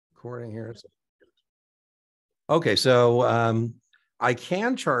recording here. Okay, so I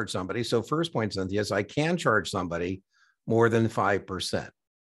can charge somebody. So first point, Cynthia, is I can charge somebody more than 5%,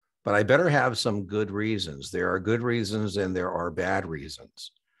 but I better have some good reasons. There are good reasons and there are bad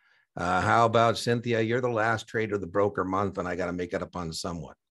reasons. How about, Cynthia, you're the last trade of the broker month and I got to make it up on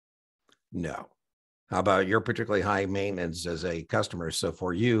someone? No. How about you're particularly high maintenance as a customer, so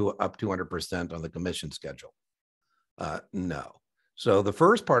for you, up 200% on the commission schedule? No. So the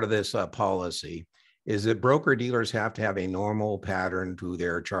first part of this policy is that broker dealers have to have a normal pattern to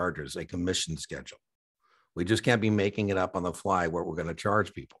their charges, a commission schedule. We just can't be making it up on the fly what we're going to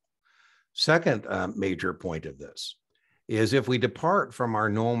charge people. Second major point of this is if we depart from our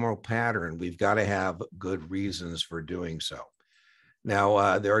normal pattern, we've got to have good reasons for doing so.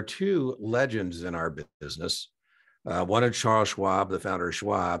 Now, there are two legends in our business. One is Charles Schwab, the founder of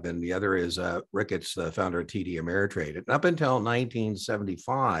Schwab, and the other is Ricketts, the founder of TD Ameritrade. And up until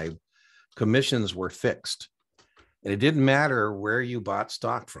 1975, commissions were fixed. And it didn't matter where you bought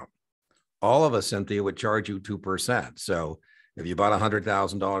stock from. All of us, Cynthia, would charge you 2%. So if you bought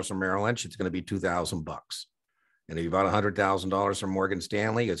 $100,000 from Merrill Lynch, it's going to be $2,000. And if you bought $100,000 from Morgan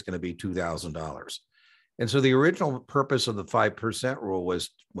Stanley, it's going to be $2,000. And so the original purpose of the 5% rule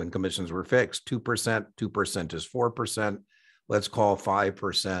was when commissions were fixed, 2%, 2% is 4%. Let's call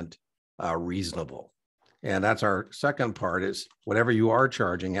 5% reasonable. And that's our second part is whatever you are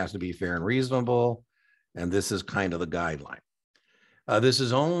charging has to be fair and reasonable. And this is kind of the guideline. This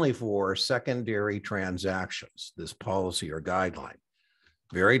is only for secondary transactions, this policy or guideline.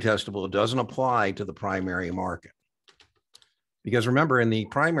 Very testable. It doesn't apply to the primary market. Because remember, in the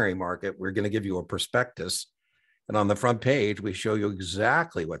primary market, we're going to give you a prospectus. And on the front page, we show you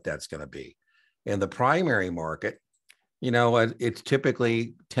exactly what that's going to be. In the primary market, you know, it's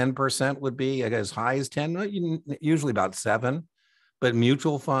typically 10% would be as high as 10, usually about 7. But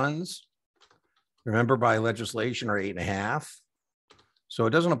mutual funds, remember by legislation, are 8.5. So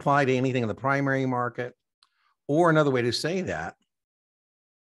it doesn't apply to anything in the primary market. Or another way to say that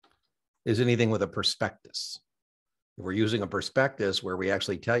is anything with a prospectus. If we're using a prospectus where we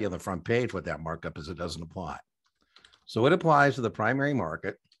actually tell you on the front page what that markup is, it doesn't apply. So it applies to the primary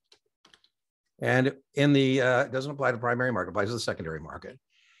market. And in the, it doesn't apply to the primary market, it applies to the secondary market.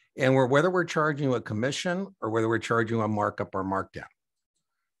 And whether we're charging you a commission or whether we're charging you a markup or markdown.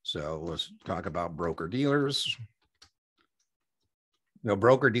 So let's talk about broker dealers. You know,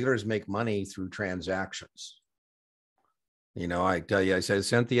 broker dealers make money through transactions. You know, I tell you, I said,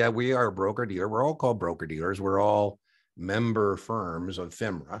 Cynthia, we are a broker dealer. We're all called broker dealers. We're all member firms of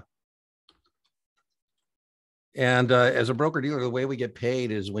FINRA. And as a broker dealer, the way we get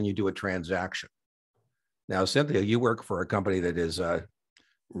paid is when you do a transaction. Now, Cynthia, you work for a company that is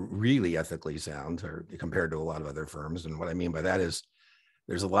really ethically sound or compared to a lot of other firms. And what I mean by that is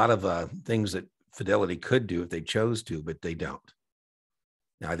there's a lot of things that Fidelity could do if they chose to, but they don't.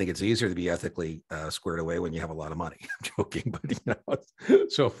 Now, I think it's easier to be ethically squared away when you have a lot of money. I'm joking, but you know.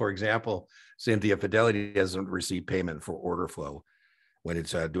 So, for example, Cynthia, Fidelity doesn't receive payment for order flow when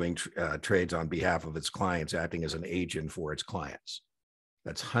it's doing trades on behalf of its clients, acting as an agent for its clients.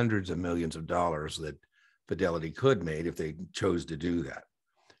 That's hundreds of millions of dollars that Fidelity could make if they chose to do that.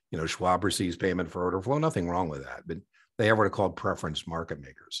 You know, Schwab receives payment for order flow. Nothing wrong with that, but they have what are called preference market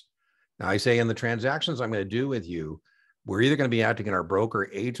makers. Now, I say in the transactions I'm going to do with you, we're either going to be acting in our broker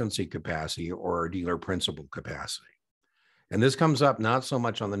agency capacity or our dealer principal capacity. And this comes up not so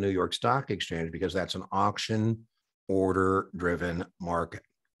much on the New York Stock Exchange because that's an auction order driven market.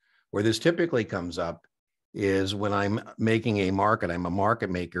 Where this typically comes up is when I'm making a market, I'm a market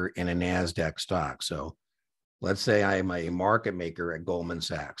maker in a NASDAQ stock. So let's say I'm a market maker at Goldman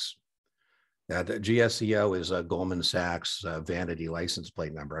Sachs. That GSCO is a Goldman Sachs vanity license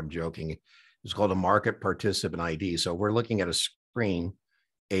plate number. I'm joking. It's called a market participant ID. So we're looking at a screen,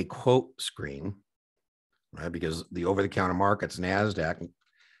 a quote screen, right? Because the over-the-counter markets, NASDAQ,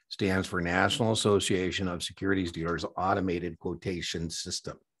 stands for National Association of Securities Dealers Automated Quotation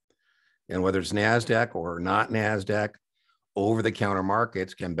System. And whether it's NASDAQ or not NASDAQ, over-the-counter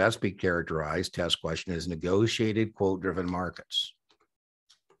markets can best be characterized, test question, as negotiated quote-driven markets.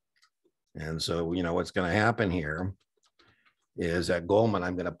 And so, you know, what's going to happen here is at Goldman,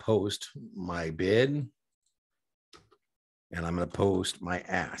 I'm going to post my bid and I'm going to post my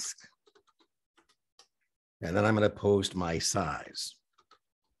ask. And then I'm going to post my size.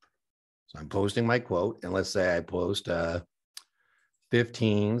 So I'm posting my quote. And let's say I post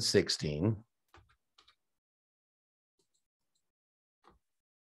 15, 16.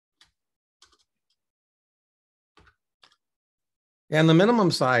 And the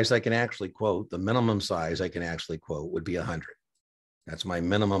minimum size I can actually quote, would be 100. That's my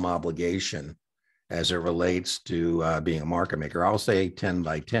minimum obligation as it relates to being a market maker. I'll say 10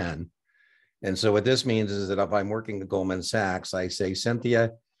 by 10. And so what this means is that if I'm working at Goldman Sachs, I say,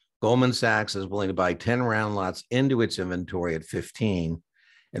 Cynthia, Goldman Sachs is willing to buy 10 round lots into its inventory at 15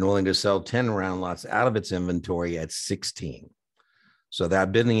 and willing to sell 10 round lots out of its inventory at 16. So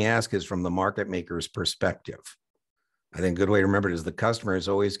that bid and the ask is from the market maker's perspective. I think a good way to remember it is the customer is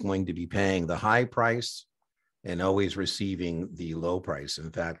always going to be paying the high price and always receiving the low price.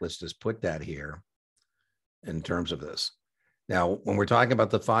 In fact, let's just put that here in terms of this. Now, when we're talking about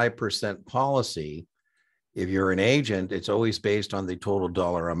the 5% policy, if you're an agent, it's always based on the total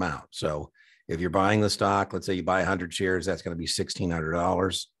dollar amount. So if you're buying the stock, let's say you buy 100 shares, that's going to be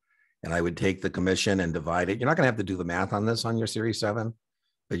 $1,600. And I would take the commission and divide it. You're not going to have to do the math on this on your Series 7,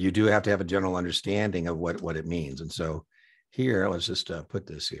 but you do have to have a general understanding of what it means. And so here, let's just put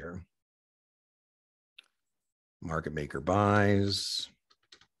this here. Market maker buys.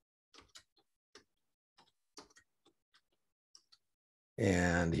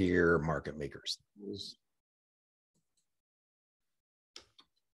 And here, market makers.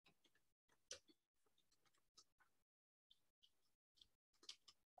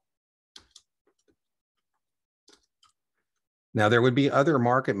 Now, there would be other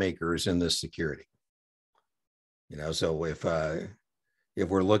market makers in this security. So if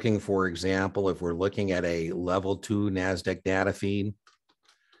we're looking, for example, if we're looking at a level 2 NASDAQ data feed,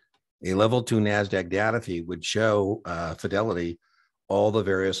 a level 2 NASDAQ data feed would show Fidelity all the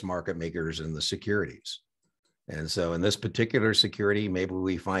various market makers in the securities. And so in this particular security, maybe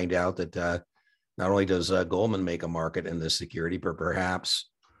we find out that not only does Goldman make a market in this security, but perhaps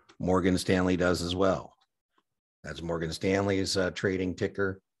Morgan Stanley does as well. That's Morgan Stanley's trading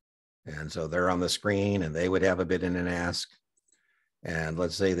ticker. And so they're on the screen and they would have a bid and an ask. And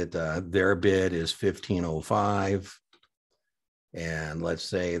let's say that their bid is 1505. And let's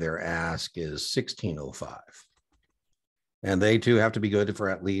say their ask is 1605. And they too have to be good for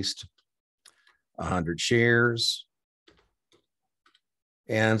at least 100 shares.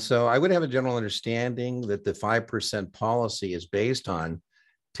 And so I would have a general understanding that the 5% policy is based on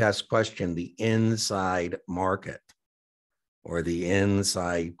test question, the inside market or the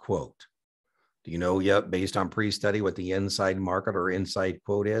inside quote. Do you know yet, based on pre-study, what the inside market or inside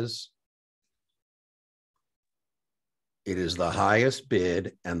quote is? It is the highest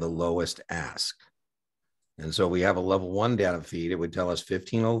bid and the lowest ask. And so we have a level 1 data feed. It would tell us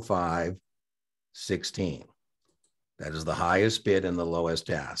 1505, 16. That is the highest bid and the lowest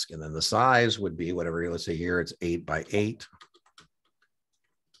ask. And then the size would be whatever, let's say here, it's 8 by 8.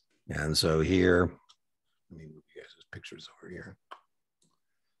 And so here, let me move you guys' pictures over here.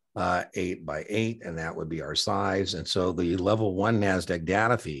 8 by 8, and that would be our size. And so the level 1 NASDAQ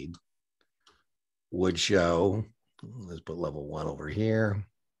data feed would show, let's put level 1 over here.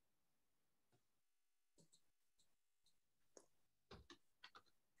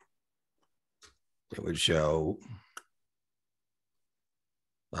 It would show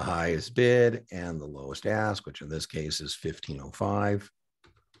the highest bid and the lowest ask, which in this case is 1505.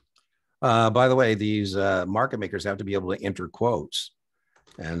 By the way, these market makers have to be able to enter quotes.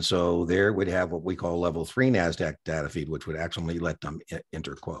 And so there would have what we call level 3 NASDAQ data feed, which would actually let them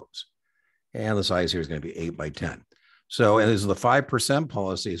enter quotes. And the size here is going to be 8 by 10. So as the 5%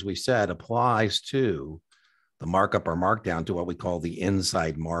 policy, as we said, applies to the markup or markdown to what we call the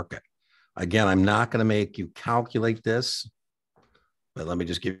inside market. Again, I'm not going to make you calculate this, but let me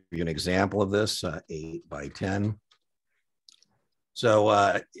just give you an example of this, 8 by 10.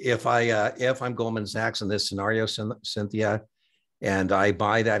 So if I'm Goldman Sachs in this scenario, Cynthia, and I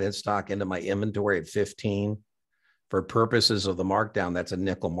buy that in stock into my inventory at 15, for purposes of the markdown, that's a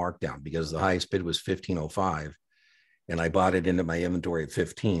nickel markdown because the highest bid was 1505, and I bought it into my inventory at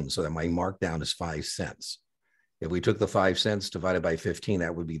 15, so that my markdown is 5 cents. If we took the 5 cents divided by 15,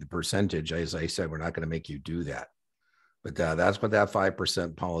 that would be the percentage. As I said, we're not going to make you do that. But that's what that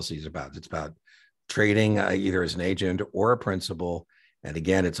 5% policy is about. It's about trading either as an agent or a principal. And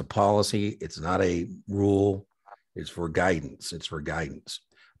again, it's a policy. It's not a rule. It's for guidance. It's for guidance.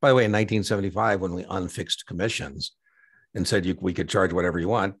 By the way, in 1975, when we unfixed commissions and said we could charge whatever you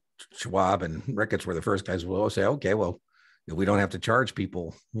want, Schwab and Ricketts were the first guys who will say, okay, well, if we don't have to charge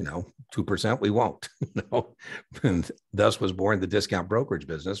people, 2%, we won't. And thus was born the discount brokerage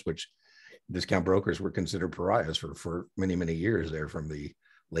business, which discount brokers were considered pariahs for many, many years there, from the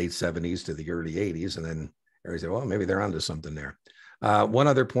late 70s to the early 80s. And then everybody said, well, maybe they're onto something there. One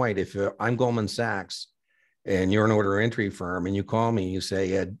other point, if I'm Goldman Sachs and you're an order entry firm and you call me, you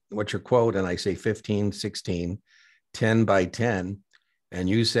say, Ed, what's your quote? And I say 15, 16, 10 by 10. And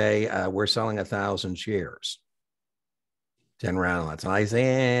you say, we're selling 1,000 shares. 10 round lots. And I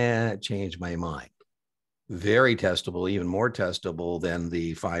say, change my mind. Very testable, even more testable than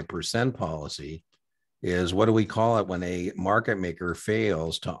the 5% policy is, what do we call it when a market maker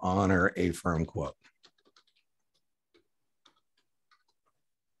fails to honor a firm quote?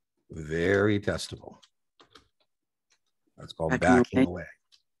 Very testable. That's called backing away.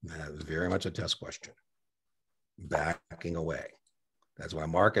 That is very much a test question. Backing away. That's why a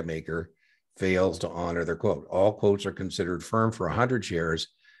market maker fails to honor their quote. All quotes are considered firm for 100 shares,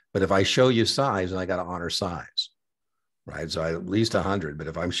 but if I show you size, I got to honor size, right? So at least 100, but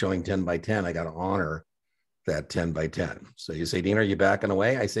if I'm showing 10 by 10, I got to honor that 10 by 10. So you say, Dean, are you backing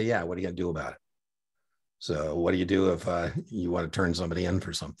away? I say, yeah. What are you going to do about it? So what do you do if you want to turn somebody in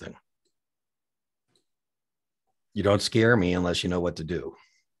for something? You don't scare me unless you know what to do.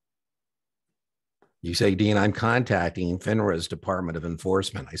 You say, Dean, I'm contacting FINRA's Department of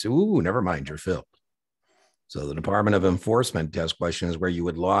Enforcement. I say, ooh, never mind, you're filled. So the Department of Enforcement test question is where you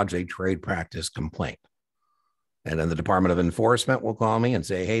would lodge a trade practice complaint. And then the Department of Enforcement will call me and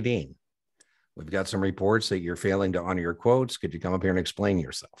say, hey, Dean, we've got some reports that you're failing to honor your quotes. Could you come up here and explain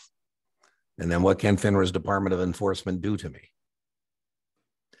yourself? And then what can FINRA's Department of Enforcement do to me?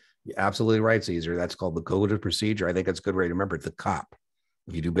 You're absolutely right, Caesar. That's called the Code of Procedure. I think that's a good way to remember it. The cop.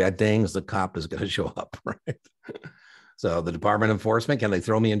 If you do bad things, the cop is going to show up, right? So the Department of Enforcement, can they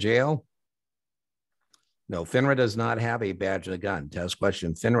throw me in jail? No, FINRA does not have a badge and a gun. Test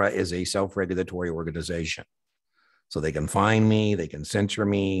question. FINRA is a self-regulatory organization. So they can fine me, they can censure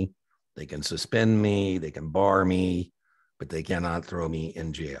me, they can suspend me, they can bar me, but they cannot throw me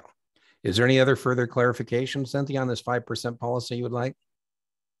in jail. Is there any other further clarification, Cynthia, on this 5% policy you would like?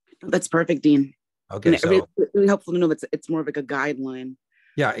 That's perfect, Dean. Okay, so it's really helpful to know that it's more of like a guideline.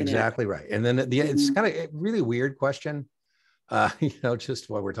 Yeah, exactly right. And then it's kind of a really weird question, just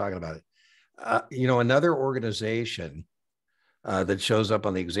while we're talking about it. Another organization that shows up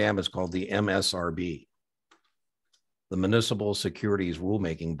on the exam is called the MSRB, the Municipal Securities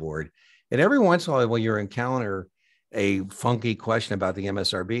Rulemaking Board. And every once in a while, you encounter a funky question about the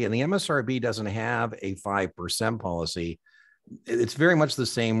MSRB, and the MSRB doesn't have a 5% policy. It's very much the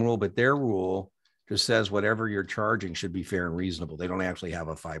same rule, but their rule just says whatever you're charging should be fair and reasonable. They don't actually have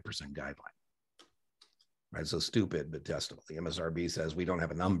a 5% guideline. Right? So stupid, but testable. The MSRB says we don't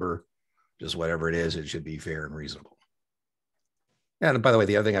have a number, just whatever it is, it should be fair and reasonable. And by the way,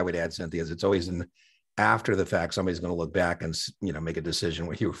 the other thing I would add, Cynthia, is it's always after the fact, somebody's going to look back and make a decision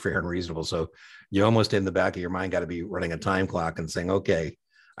when you were fair and reasonable. So you almost in the back of your mind got to be running a time clock and saying, okay,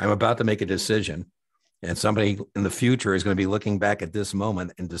 I'm about to make a decision. And somebody in the future is going to be looking back at this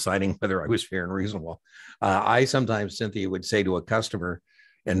moment and deciding whether I was fair and reasonable. I sometimes, Cynthia, would say to a customer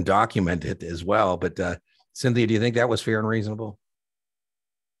and document it as well. But Cynthia, do you think that was fair and reasonable?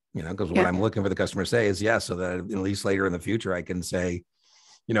 Because what I'm looking for the customer to say is yes, so that at least later in the future, I can say,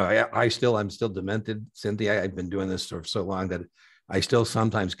 I'm still demented, Cynthia. I've been doing this for so long that I still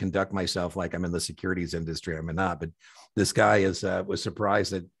sometimes conduct myself like I'm in the securities industry. I'm not, but this guy was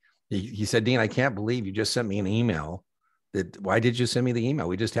surprised that he said, Dean, I can't believe you just sent me an email. Why did you send me the email?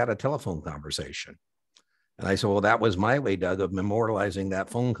 We just had a telephone conversation. And I said, well, that was my way, Doug, of memorializing that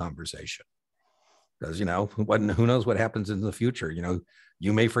phone conversation. Because, who knows what happens in the future?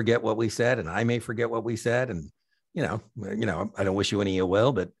 You may forget what we said and I may forget what we said. And, I don't wish you any ill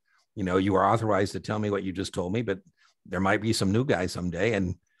will, but, you are authorized to tell me what you just told me, but there might be some new guy someday.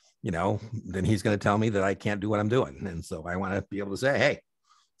 And, then he's going to tell me that I can't do what I'm doing. And so I want to be able to say, hey,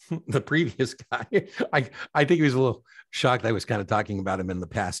 the previous guy, I think he was a little shocked I was kind of talking about him in the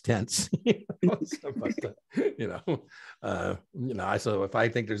past tense. So if I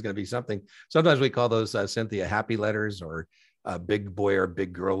think there's going to be something, sometimes we call those, Cynthia, happy letters or big boy or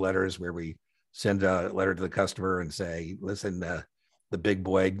big girl letters, where we send a letter to the customer and say, listen, the big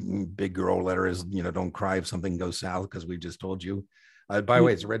boy, big girl letter is, don't cry if something goes south because we just told you. By the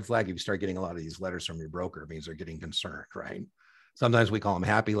way, it's a red flag if you start getting a lot of these letters from your broker. It means they're getting concerned, right? Sometimes we call them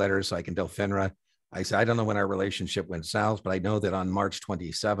happy letters. So I can tell FINRA, I say, I don't know when our relationship went south, but I know that on March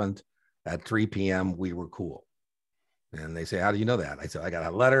 27th at 3 p.m., we were cool. And they say, how do you know that? I said, I got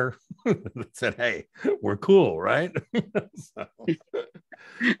a letter that said, hey, we're cool, right?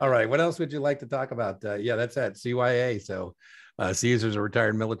 All right. What else would you like to talk about? That's it. CYA. So Caesar's a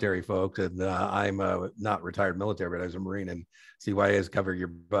retired military, folks. And I'm not retired military, but I was a Marine, and CYA is cover your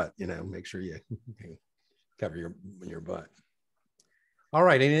butt, make sure you cover your butt. All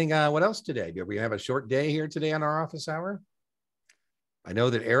right. Anything, what else today? Do we have a short day here today on our office hour? I know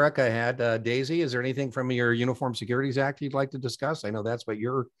that Erica had Daisy. Is there anything from your Uniform Securities Act you'd like to discuss? I know that's what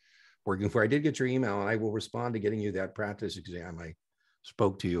you're working for. I did get your email, and I will respond to getting you that practice exam I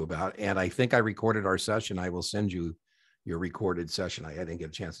spoke to you about. And I think I recorded our session. I will send you your recorded session. I didn't get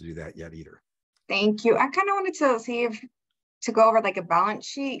a chance to do that yet either. Thank you. I kind of wanted to see if to go over like a balance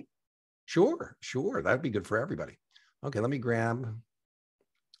sheet. Sure. That'd be good for everybody. Okay, let me grab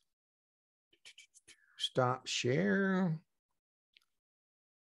stop share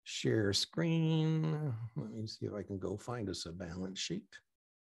screen. Let me see if I can go find us a balance sheet.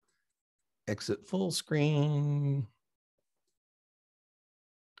 Exit full screen.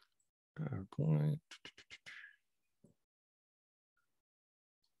 PowerPoint.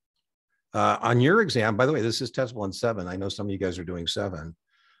 On your exam, by the way, this is testable on 7. I know some of you guys are doing 7,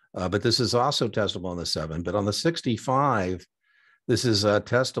 but this is also testable on the 7. But on the 65, this is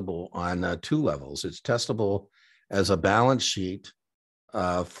testable on 2 levels. It's testable as a balance sheet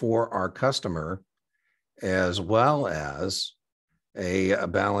for our customer, as well as a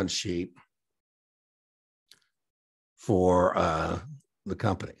balance sheet for the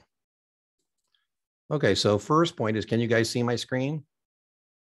company. Okay, so first point is, can you guys see my screen?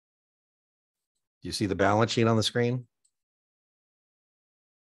 Do you see the balance sheet on the screen?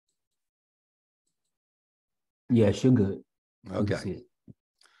 Yes, you're good. Okay.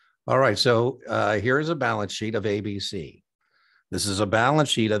 All right, so here is a balance sheet of ABC. This is a balance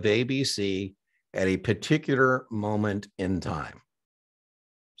sheet of ABC at a particular moment in time.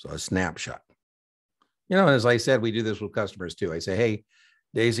 So a snapshot. You know, as I said, we do this with customers too. I say, hey,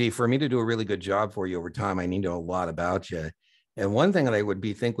 Daisy, for me to do a really good job for you over time, I need to know a lot about you. And one thing that I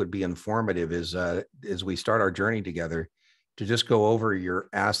think would be informative is as we start our journey together, to just go over your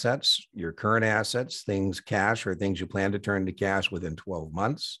assets, your current assets, things cash or things you plan to turn to cash within 12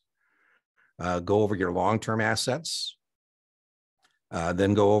 months. Go over your long-term assets.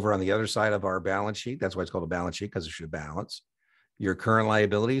 Then go over on the other side of our balance sheet. That's why it's called a balance sheet, because it should balance. Your current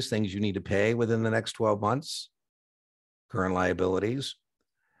liabilities, things you need to pay within the next 12 months. Current liabilities.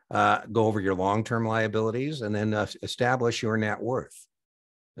 Go over your long-term liabilities, and then establish your net worth.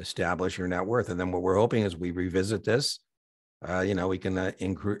 Establish your net worth. And then what we're hoping is we revisit this, we can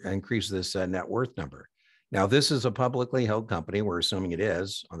increase this net worth number. Now, this is a publicly held company. We're assuming it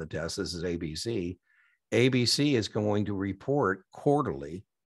is on the test. This is ABC. ABC is going to report quarterly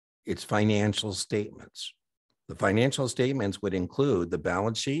its financial statements. The financial statements would include the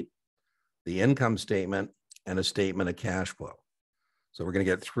balance sheet, the income statement, and a statement of cash flow. So we're going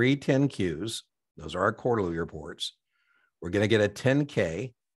to get 3 10Qs. Those are our quarterly reports. We're going to get a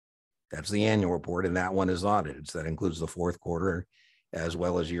 10K. That's the annual report, and that one is audited. So that includes the 4th quarter as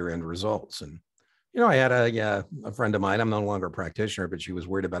well as year-end results. And, I had a friend of mine, I'm no longer a practitioner, but she was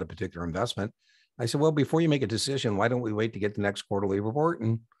worried about a particular investment. I said, well, before you make a decision, why don't we wait to get the next quarterly report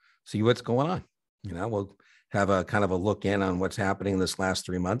and see what's going on? We'll have a kind of a look in on what's happening this last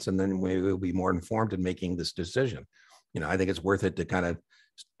 3 months, and then we will be more informed in making this decision. I think it's worth it to kind of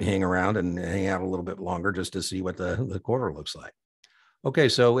hang around and hang out a little bit longer just to see what the quarter looks like. Okay,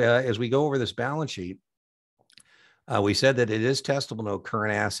 so as we go over this balance sheet, we said that it is testable no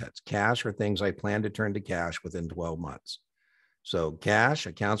current assets, cash or things I plan to turn to cash within 12 months. So cash,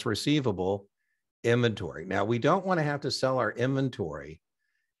 accounts receivable, inventory. Now, we don't want to have to sell our inventory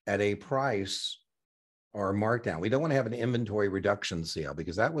at a price or a markdown. We don't want to have an inventory reduction sale,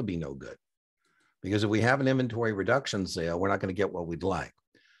 because that would be no good. Because if we have an inventory reduction sale, we're not going to get what we'd like.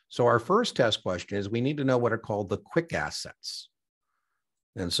 So our first test question is we need to know what are called the quick assets.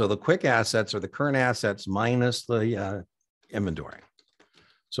 And so the quick assets are the current assets minus the inventory.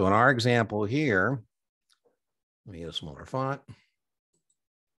 So in our example here, let me get a smaller font.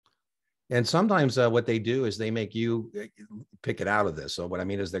 And sometimes what they do is they make you pick it out of this. So what I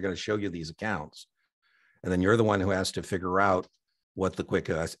mean is they're going to show you these accounts, and then you're the one who has to figure out what the quick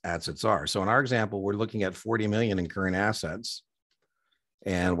assets are. So in our example, we're looking at 40 million in current assets,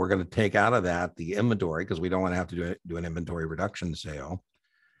 and we're going to take out of that the inventory, because we don't want to have to do an inventory reduction sale.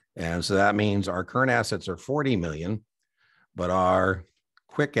 And so that means our current assets are 40 million, but our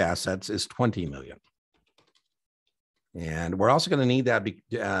quick assets is 20 million. And we're also going to need that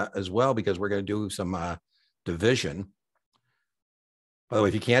as well, because we're going to do some division. By the way,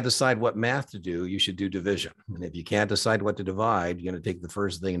 if you can't decide what math to do, you should do division. And if you can't decide what to divide, you're going to take the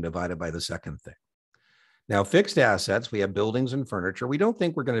first thing and divide it by the second thing. Now, fixed assets, we have buildings and furniture. We don't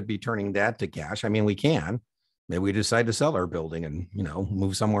think we're going to be turning that to cash. I mean, we can. Maybe we decide to sell our building and,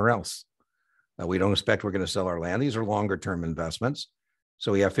 move somewhere else. We don't expect we're going to sell our land. These are longer term investments.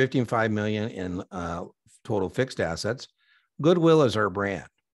 So we have 55 million in total fixed assets. Goodwill is our brand.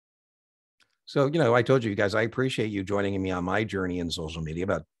 So, I told you guys, I appreciate you joining me on my journey in social media.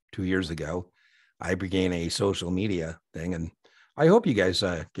 About 2 years ago, I began a social media thing. And I hope you guys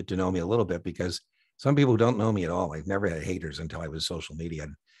get to know me a little bit, because some people don't know me at all. I've never had haters until I was social media.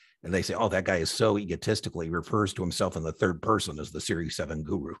 And they say, oh, that guy is so egotistical. He refers to himself in the third person as the Series 7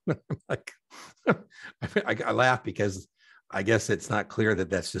 guru. Like, I laugh because I guess it's not clear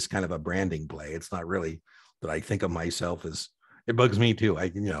that that's just kind of a branding play. It's not really that I think of myself as, it bugs me too.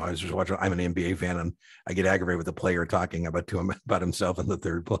 I was just watching, I'm an NBA fan and I get aggravated with the player talking about himself in the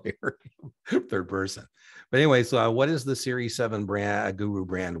third person. But anyway, so what is the Series 7 guru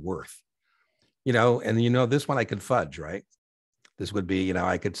brand worth? And this one I could fudge, right? This would be,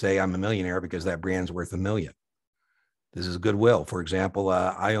 I could say I'm a millionaire because that brand's worth $1 million. This is goodwill. For example,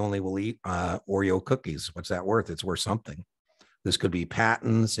 I only will eat Oreo cookies. What's that worth? It's worth something. This could be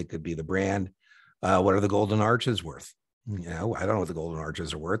patents. It could be the brand. What are the Golden Arches worth? I don't know what the Golden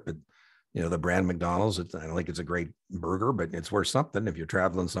Arches are worth, but the brand McDonald's, I don't think it's a great burger, but it's worth something. If you're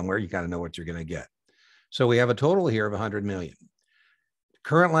traveling somewhere, you got to know what you're going to get. So we have a total here of 100 million.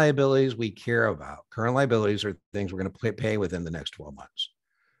 Current liabilities we care about. Current liabilities are things we're going to pay within the next 12 months.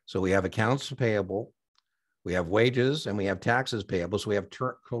 So we have accounts payable, we have wages, and we have taxes payable. So we have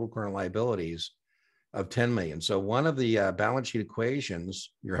total current liabilities of 10 million. So one of the balance sheet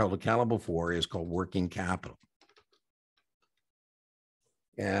equations you're held accountable for is called working capital.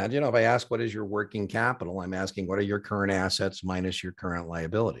 And, if I ask what is your working capital, I'm asking what are your current assets minus your current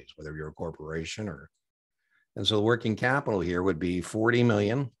liabilities, whether you're a corporation or. And so the working capital here would be 40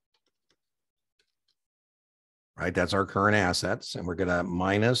 million, right? That's our current assets. And we're going to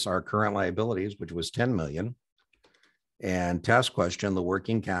minus our current liabilities, which was 10 million. And test question, the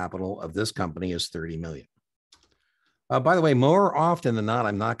working capital of this company is 30 million. By the way, more often than not,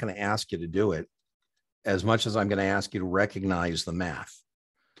 I'm not going to ask you to do it as much as I'm going to ask you to recognize the math,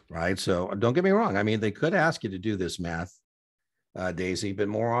 right? So don't get me wrong. I mean, they could ask you to do this math, Daisy, but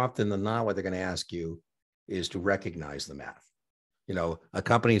more often than not, what they're going to ask you is to recognize the math. A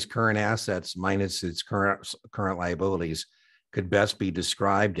company's current assets minus its current liabilities could best be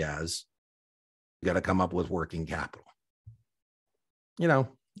described as you got to come up with working capital.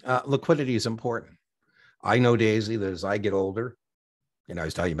 Liquidity is important. I know, Daisy, that as I get older, I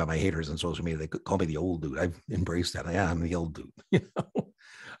was talking about my haters on social media, they could call me the old dude. I've embraced that. Yeah, I'm the old dude,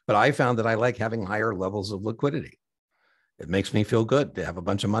 But I found that I like having higher levels of liquidity. It makes me feel good to have a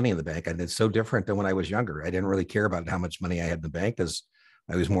bunch of money in the bank. And it's so different than when I was younger. I didn't really care about how much money I had in the bank because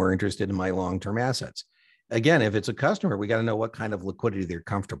I was more interested in my long-term assets. Again, if it's a customer, we got to know what kind of liquidity they're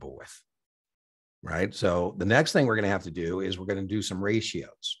comfortable with, right? So the next thing we're going to have to do is we're going to do some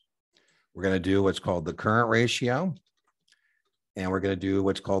ratios. We're going to do what's called the current ratio, and we're going to do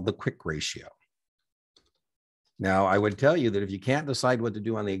what's called the quick ratio. Now, I would tell you that if you can't decide what to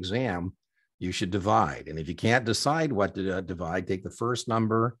do on the exam, you should divide. And if you can't decide what to divide, take the first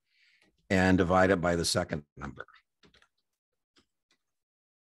number and divide it by the second number.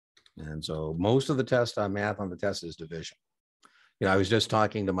 And so most of the test on math on the test is division. I was just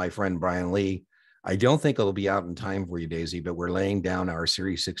talking to my friend Brian Lee. I don't think it'll be out in time for you, Daisy, but we're laying down our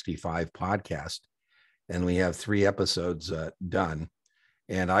Series 65 podcast, and we have 3 episodes done.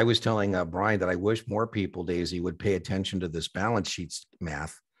 And I was telling Brian that I wish more people, Daisy, would pay attention to this balance sheets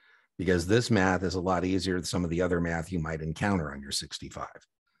math, because this math is a lot easier than some of the other math you might encounter on your 65.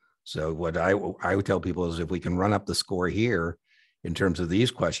 So what I would tell people is if we can run up the score here in terms of these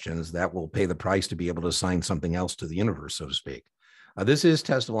questions, that will pay the price to be able to assign something else to the universe, so to speak. This is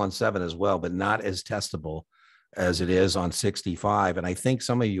testable on 7 as well, but not as testable as it is on 65. And I think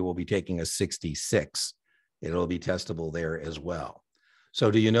some of you will be taking a 66. It'll be testable there as well. So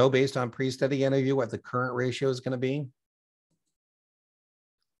do you know, based on pre-study interview, what the current ratio is going to be?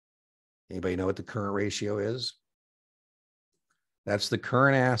 Anybody know what the current ratio is? That's the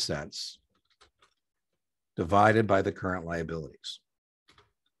current assets divided by the current liabilities.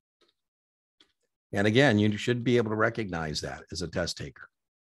 And again, you should be able to recognize that as a test taker.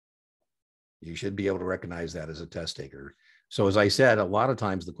 You should be able to recognize that as a test taker. So as I said, a lot of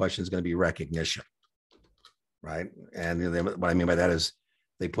times the question is going to be recognition, right? And what I mean by that is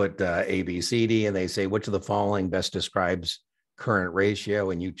they put A, B, C, D, and they say, which of the following best describes current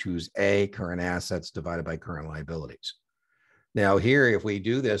ratio? And you choose A, current assets divided by current liabilities. Now here, if we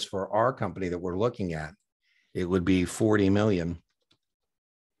do this for our company that we're looking at, it would be 40 million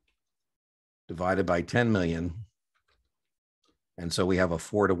divided by 10 million. And so we have a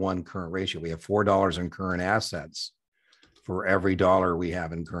 4-to-1 current ratio. We have $4 in current assets for every dollar we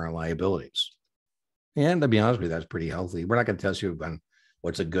have in current liabilities. And to be honest with you, that's pretty healthy. We're not going to test you on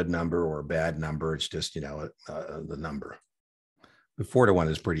what's a good number or a bad number. It's just, the number. But 4-to-1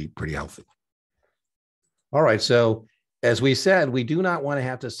 is pretty healthy. All right. So as we said, we do not want to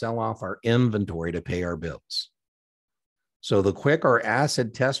have to sell off our inventory to pay our bills. So the quick or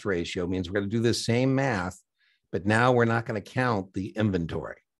asset test ratio means we're going to do the same math, but now we're not going to count the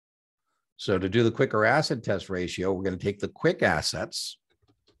inventory. So to do the quicker asset test ratio, we're going to take the quick assets.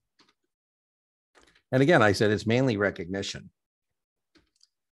 And again, I said it's mainly recognition.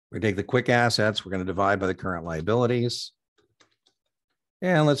 We're going to take the quick assets. We're going to divide by the current liabilities.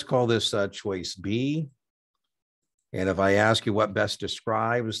 And let's call this choice B. And if I ask you what best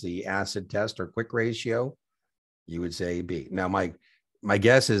describes the acid test or quick ratio, you would say B. Now, my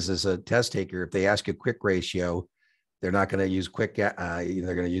guess is as a test taker, if they ask you quick ratio, they're not going to use quick. They're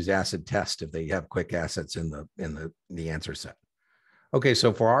going to use acid test if they have quick assets in the answer set. Okay,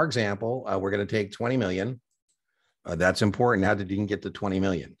 so for our example, we're going to take 20 million. That's important. How did Dean get to 20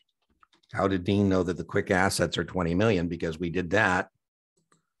 million? How did Dean know that the quick assets are 20 million? Because we did that.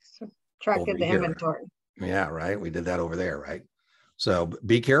 Subtracted the here. inventory. Yeah, right. We did that over there, right? So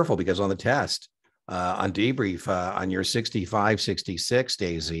be careful because on the test, on debrief, on your 65, 66,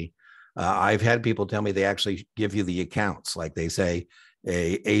 Daisy, I've had people tell me they actually give you the accounts. Like they say,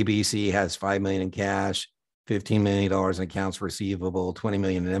 ABC has 5 million in cash, $15 million in accounts receivable, 20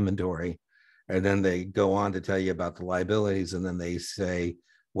 million in inventory. And then they go on to tell you about the liabilities. And then they say,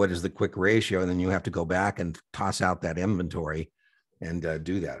 what is the quick ratio? And then you have to go back and toss out that inventory and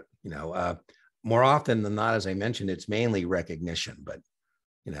do that. More often than not, as I mentioned, it's mainly recognition, but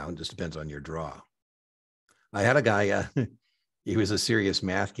it just depends on your draw. I had a guy, he was a serious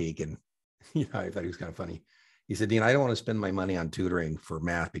math geek, and I thought he was kind of funny. He said, Dean, I don't want to spend my money on tutoring for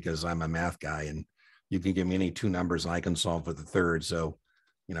math because I'm a math guy, and you can give me any two numbers and I can solve for the third. So,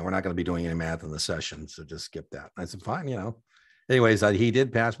 we're not going to be doing any math in the session, so just skip that. I said, fine, Anyways, he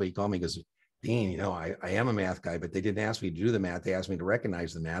did pass, but he called me because Dean, I am a math guy, but they didn't ask me to do the math. They asked me to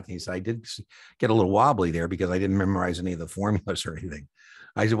recognize the math. And he said, I did get a little wobbly there because I didn't memorize any of the formulas or anything.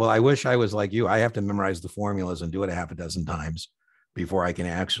 I said, well, I wish I was like you. I have to memorize the formulas and do it a half a dozen times before I can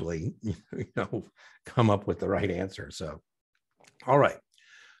actually, come up with the right answer. So, all right.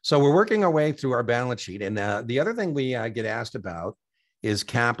 So we're working our way through our balance sheet. And the other thing we get asked about is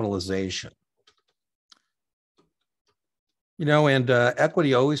capitalization. And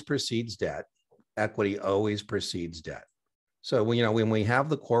equity always precedes debt. Equity always precedes debt. So, when we have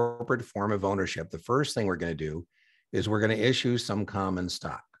the corporate form of ownership, the first thing we're going to do is we're going to issue some common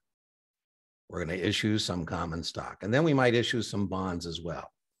stock. We're going to issue some common stock. And then we might issue some bonds as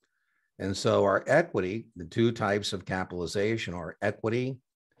well. And so our equity, the two types of capitalization are equity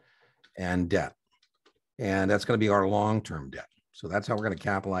and debt. And that's going to be our long-term debt. So that's how we're going to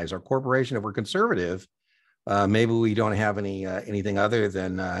capitalize our corporation. If we're conservative, maybe we don't have anything other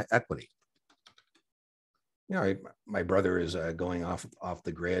than equity. My brother is going off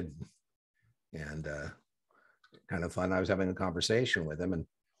the grid, and kind of fun. I was having a conversation with him, and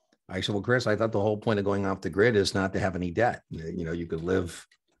I said, "Well, Chris, I thought the whole point of going off the grid is not to have any debt. You could live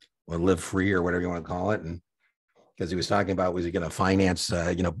free or whatever you want to call it." And because he was talking about was he going to finance,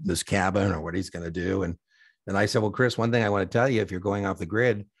 this cabin or what he's going to do, and I said, "Well, Chris, one thing I want to tell you: if you're going off the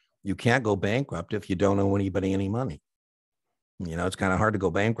grid, you can't go bankrupt if you don't owe anybody any money. It's kind of hard to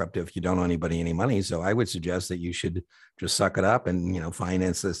go bankrupt if you don't owe anybody any money. So I would suggest that you should just suck it up and,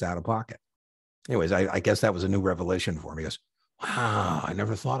 finance this out of pocket." Anyways, I guess that was a new revelation for me. He goes, wow, I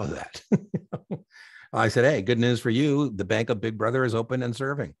never thought of that. I said, hey, good news for you. The Bank of Big Brother is open and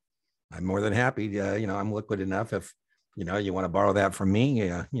serving. I'm more than happy. I'm liquid enough. If, you want to borrow that from me,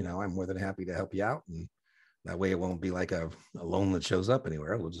 I'm more than happy to help you out. And that way it won't be like a loan that shows up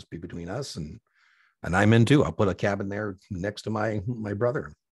anywhere. It'll just be between us, and I'm in too. I'll put a cabin there next to my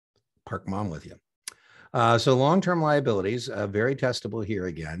brother. Park mom with you. So long-term liabilities, very testable here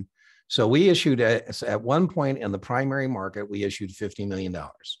again. So we issued at one point in the primary market, we issued $50 million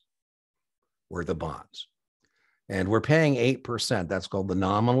worth of bonds. And we're paying 8%. That's called the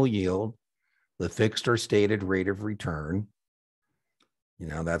nominal yield, the fixed or stated rate of return.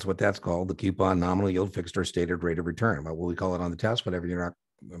 That's what that's called, the coupon, nominal yield, fixed or stated rate of return. But what we call it on the test, whatever you're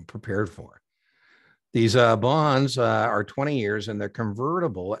not prepared for. These bonds are 20 years and they're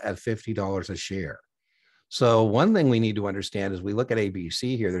convertible at $50 a share. So one thing we need to understand is we look at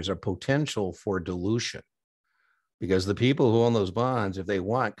ABC here, there's a potential for dilution because the people who own those bonds, if they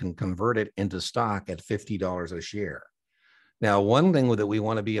want, can convert it into stock at $50 a share. Now, one thing that we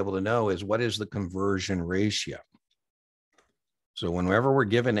want to be able to know is what is the conversion ratio? So whenever we're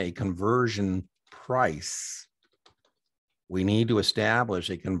given a conversion price, we need to establish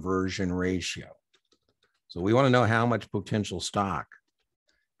a conversion ratio. So we want to know how much potential stock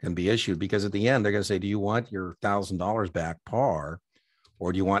can be issued, because at the end, they're going to say, do you want your $1,000 back par,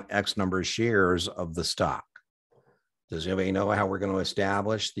 or do you want X number of shares of the stock? Does anybody know how we're going to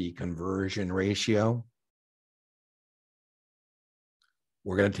establish the conversion ratio?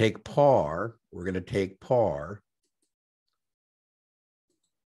 We're going to take par. We're going to take par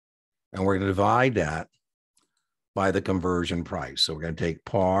And we're going to divide that by the conversion price. So we're going to take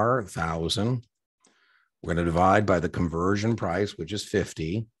par 1,000. We're going to divide by the conversion price, which is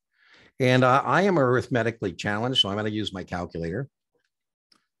 50. And I am arithmetically challenged, so I'm going to use my calculator.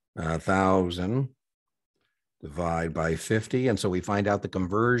 1,000 divide by 50. And so we find out the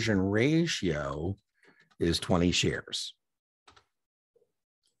conversion ratio is 20 shares.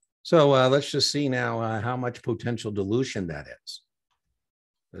 So let's just see now how much potential dilution that is.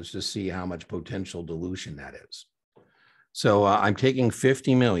 Let's just see how much potential dilution that is. So I'm taking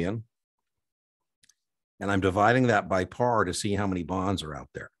 50 million and I'm dividing that by par to see how many bonds are out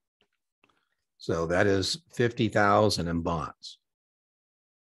there. So that is 50,000 in bonds,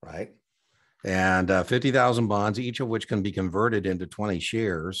 right? And 50,000 bonds, each of which can be converted into 20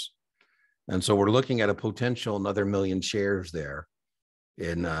 shares. And so we're looking at a potential another million shares there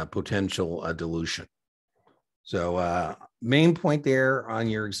in potential dilution. So main point there on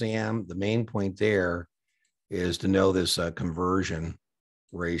your exam, the main point there is to know this conversion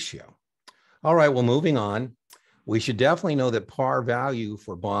ratio. All right, well, moving on. We should definitely know that par value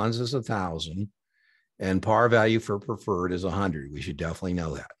for bonds is 1,000 and par value for preferred is 100. We should definitely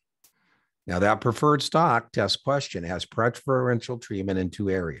know that. Now that preferred stock test question has preferential treatment in two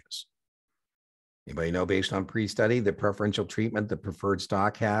areas. Anybody know based on pre-study the preferential treatment the preferred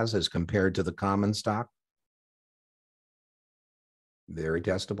stock has as compared to the common stock? Very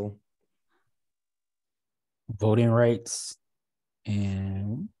testable. Voting rights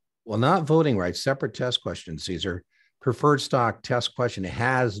and well, not voting rights, separate test question, Caesar. Preferred stock test question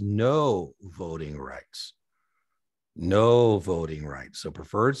has no voting rights. No voting rights. So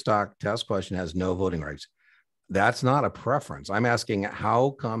preferred stock test question has no voting rights. That's not a preference. I'm asking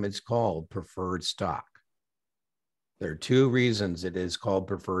how come it's called preferred stock? There are two reasons it is called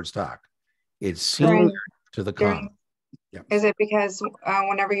preferred stock. It's senior to the common. Yep. Is it because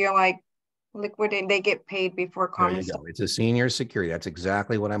whenever you're like liquidating, they get paid before common? There you go. It's a senior security. That's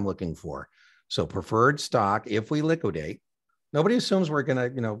exactly what I'm looking for. So preferred stock, if we liquidate, nobody assumes we're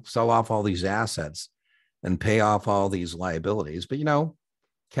going to, sell off all these assets and pay off all these liabilities. But,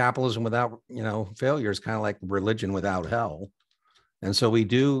 capitalism without, failure is kind of like religion without hell. And so we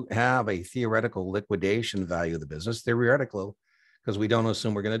do have a theoretical liquidation value of the business, theoretical, because we don't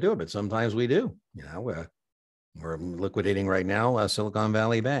assume we're going to do it, but sometimes we do. We're liquidating right now Silicon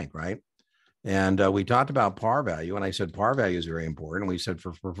Valley Bank, right? And we talked about par value, and I said par value is very important. We said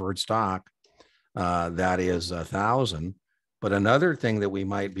for preferred stock, that is 1,000. But another thing that we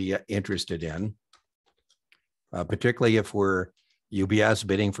might be interested in, particularly if we're UBS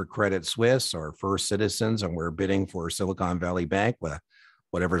bidding for Credit Suisse or First Citizens, and we're bidding for Silicon Valley Bank,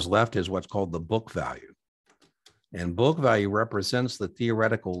 whatever's left is what's called the book value. And book value represents the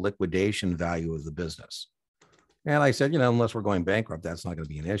theoretical liquidation value of the business. And I said, unless we're going bankrupt, that's not going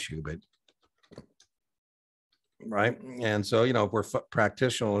to be an issue, but right. And so, if we're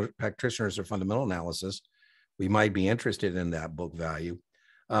practitioners of fundamental analysis, we might be interested in that book value,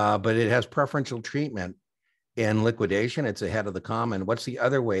 but it has preferential treatment in liquidation. It's ahead of the common. What's the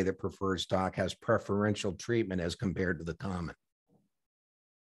other way that preferred stock has preferential treatment as compared to the common?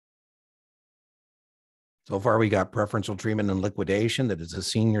 So far, we got preferential treatment in liquidation that is a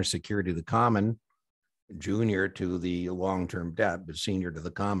senior security to the common, junior to the long-term debt, but senior to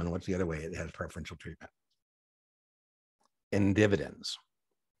the common. What's the other way it has preferential treatment? In dividends.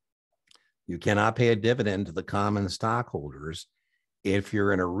 You cannot pay a dividend to the common stockholders if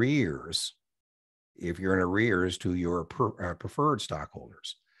you're in arrears, to your preferred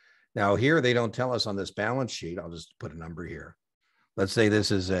stockholders. Now here, they don't tell us on this balance sheet. I'll just put a number here. Let's say this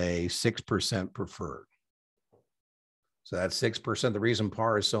is a 6% preferred. So that's 6%. The reason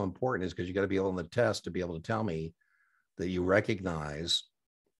par is so important is because you got to be able in the test to be able to tell me that you recognize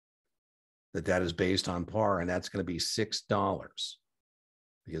that is based on par, and that's going to be $6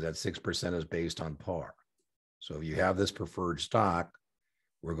 because that 6% is based on par. So if you have this preferred stock,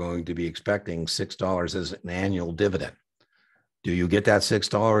 we're going to be expecting $6 as an annual dividend. Do you get that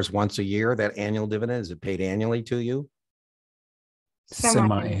 $6 once a year, that annual dividend? Is it paid annually to you?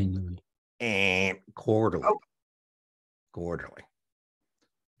 Semi-annually. And quarterly. Oh. Quarterly.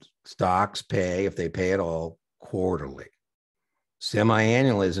 Stocks pay, if they pay at all, quarterly.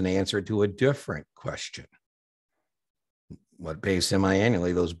 Semi-annual is an answer to a different question. What pays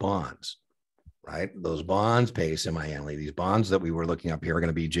semi-annually? Those bonds, right? Those bonds pay semi-annually. These bonds that we were looking up here are going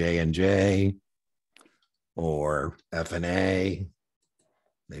to be J&J or F&A.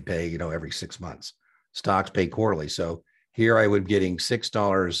 They pay, every 6 months. Stocks pay quarterly. So here I would be getting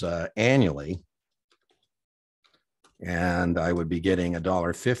 $6 annually, and I would be getting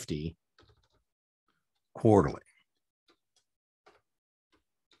 $1.50 quarterly.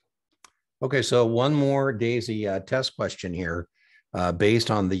 Okay, so one more Daisy test question here.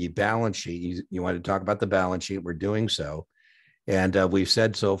 Based on the balance sheet, you want to talk about the balance sheet. We're doing so. And we've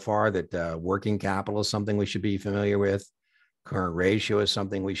said so far that working capital is something we should be familiar with. Current ratio is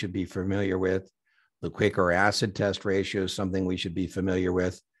something we should be familiar with. The Quaker acid test ratio is something we should be familiar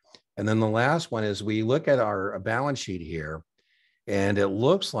with. And then the last one is we look at our balance sheet here, and it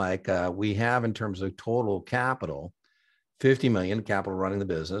looks like we have, in terms of total capital, 50 million capital running the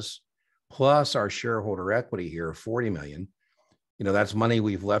business, plus our shareholder equity here of 40 million. You know, that's money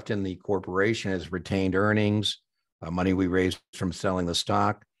we've left in the corporation as retained earnings, money we raised from selling the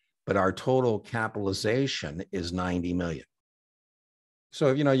stock, but our total capitalization is 90 million. So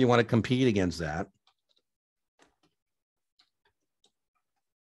if, you know, you want to compete against that,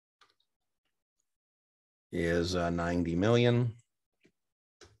 is 90 million.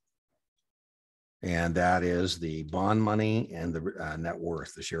 And that is the bond money and the net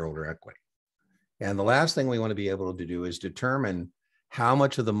worth, the shareholder equity. And the last thing we want to be able to do is determine how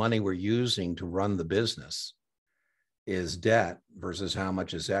much of the money we're using to run the business is debt versus how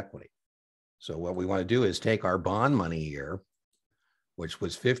much is equity. So what we want to do is take our bond money here, which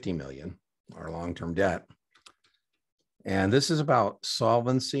was 50 million, our long-term debt. And this is about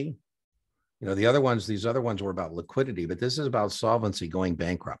solvency. You know, these other ones were about liquidity, but this is about solvency going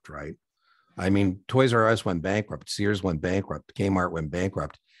bankrupt, right? I mean, Toys R Us went bankrupt, Sears went bankrupt, Kmart went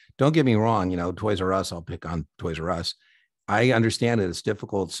bankrupt. Don't get me wrong, you know, Toys R Us, I'll pick on Toys R Us. I understand that it's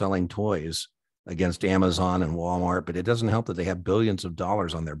difficult selling toys against Amazon and Walmart, but it doesn't help that they have billions of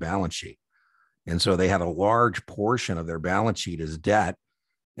dollars on their balance sheet. And so they had a large portion of their balance sheet as debt.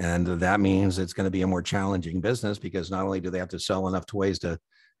 And that means it's going to be a more challenging business, because not only do they have to sell enough toys to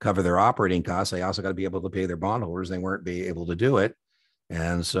cover their operating costs, they also got to be able to pay their bondholders. They weren't be able to do it.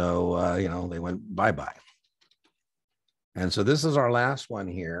 And so, you know, they went bye-bye. And so this is our last one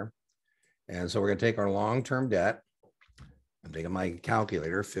here. And so we're going to take our long-term debt. I'm taking my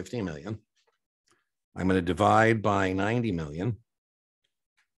calculator, 50 million. I'm going to divide by 90 million.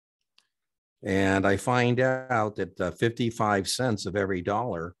 And I find out that 55 cents of every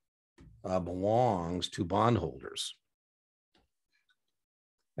dollar belongs to bondholders.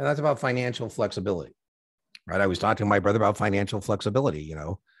 And that's about financial flexibility, right? I was talking to my brother about financial flexibility. You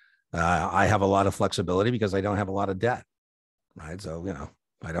know, I have a lot of flexibility because I don't have a lot of debt, right? So, you know,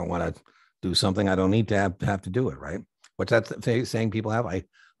 I don't want to do something I don't need to have to do it, right? What's that saying people have?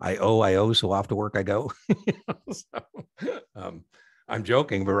 I owe, so off to work I go. I'm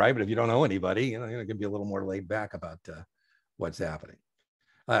joking, but right. But if you don't owe anybody, you know, it can be a little more laid back about what's happening.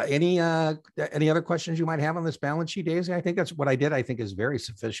 Any other questions you might have on this balance sheet, Daisy? I think that's what I did. I think is very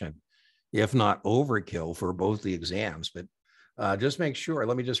sufficient, if not overkill, for both the exams. But just make sure.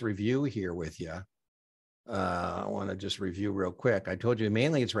 Let me just review here with you. I want to just review real quick. I told you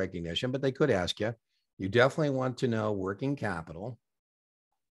mainly it's recognition, but they could ask you. You definitely want to know working capital.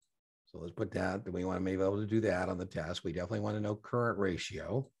 So let's put that. We want to maybe be able to do that on the test. We definitely want to know current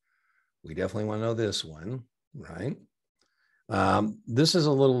ratio. We definitely want to know this one, right? This is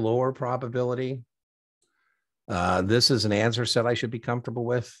a little lower probability. This is an answer set I should be comfortable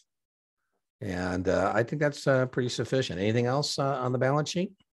with. And I think that's pretty sufficient. Anything else on the balance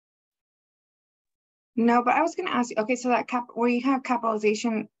sheet? No, but I was going to ask you, okay, so that where you have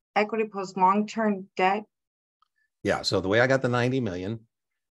capitalization equity plus long-term debt. Yeah. So the way I got the 90 million,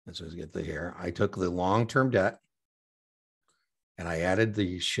 let's just get the here. I took the long-term debt and I added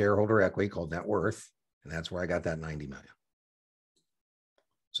the shareholder equity called net worth. And that's where I got that 90 million.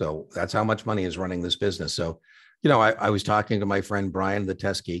 So that's how much money is running this business. So, you know, I was talking to my friend Brian, the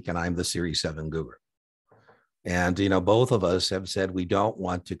test geek, and I'm the Series 7 guru. And, you know, both of us have said we don't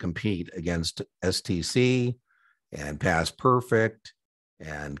want to compete against STC and Past Perfect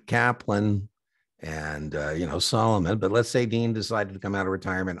and Kaplan and, you know, Solomon. But let's say Dean decided to come out of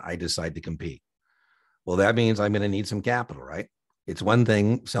retirement. I decide to compete. Well, that means I'm going to need some capital, right? It's one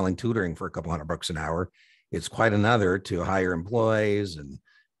thing selling tutoring for a couple $100 an hour. It's quite another to hire employees and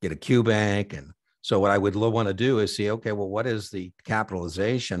get a Q bank. And so what I would want to do is see, okay, well, what is the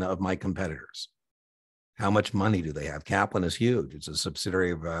capitalization of my competitors? How much money do they have? Kaplan is huge. It's a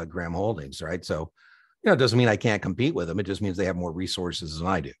subsidiary of Graham Holdings, right? So, you know, it doesn't mean I can't compete with them. It just means they have more resources than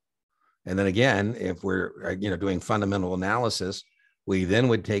I do. And then again, if we're, you know, doing fundamental analysis, we then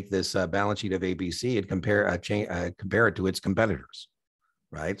would take this balance sheet of ABC and compare it to its competitors,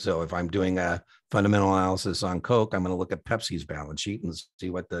 right? So if I'm doing a fundamental analysis on Coke, I'm going to look at Pepsi's balance sheet and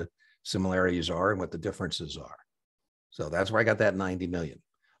see what the similarities are and what the differences are. So that's where I got that 90 million.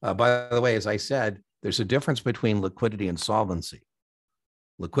 By the way, as I said, there's a difference between liquidity and solvency.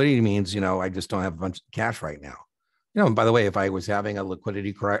 Liquidity means, you know, I just don't have a bunch of cash right now. You know, and by the way, if I was having a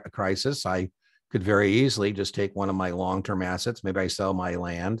liquidity crisis, I could very easily just take one of my long-term assets. Maybe I sell my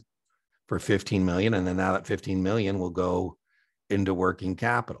land for 15 million, and then now that 15 million will go into working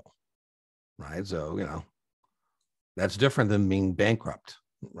capital, right? So, you know, that's different than being bankrupt,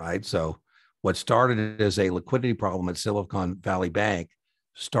 right? So what started as a liquidity problem at Silicon Valley Bank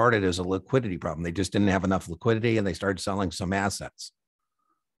started as a liquidity problem. They just didn't have enough liquidity and they started selling some assets.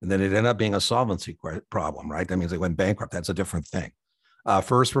 And then it ended up being a solvency problem, right? That means they went bankrupt. That's a different thing.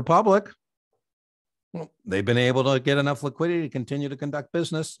 First Republic, well, they've been able to get enough liquidity to continue to conduct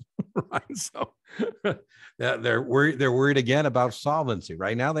business, right? So they're worried again about solvency.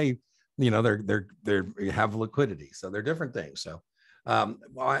 Right now, they have liquidity, so they're different things. So well,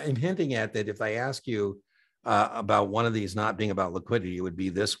 I'm hinting at that. If I ask you about one of these not being about liquidity, it would be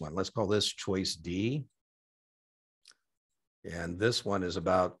this one. Let's call this choice D. And this one is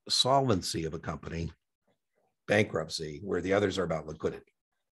about solvency of a company, bankruptcy, where the others are about liquidity.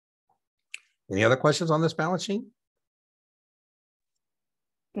 Any other questions on this balance sheet?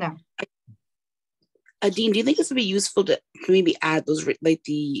 No. Dean, do you think this would be useful to maybe add those like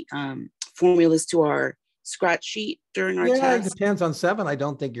the formulas to our scratch sheet during our Yeah, it test? depends on 7. I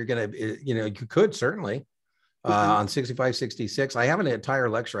don't think you're going to, you know, you could certainly on 65, 66. I have an entire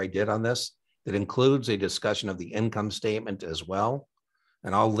lecture I did on this that includes a discussion of the income statement as well.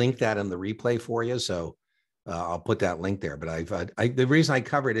 And I'll link that in the replay for you. So I'll put that link there. But the reason I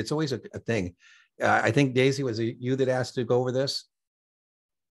cover it, it's always a thing. I think Daisy, was it you that asked to go over this?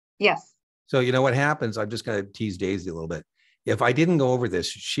 Yes. So you know what happens? I'm just going to tease Daisy a little bit. If I didn't go over this,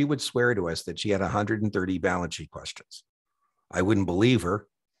 she would swear to us that she had 130 balance sheet questions. I wouldn't believe her,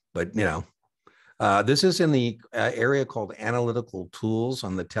 but you know, this is in the area called analytical tools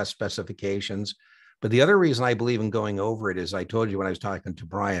on the test specifications. But the other reason I believe in going over it is I told you when I was talking to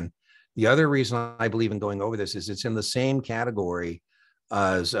Brian, the other reason I believe in going over this is it's in the same category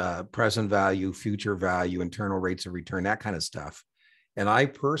as present value, future value, internal rates of return, that kind of stuff. And I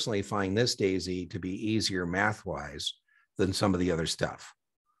personally find this, Daisy, to be easier math-wise than some of the other stuff.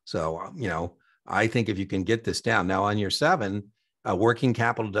 So, you know, I think if you can get this down. Now on your 7, working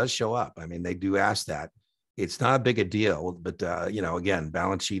capital does show up. I mean, they do ask that. It's not a big a deal, but, you know, again,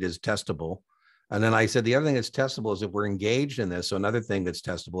 balance sheet is testable. And then I said the other thing that's testable is if we're engaged in this. So another thing that's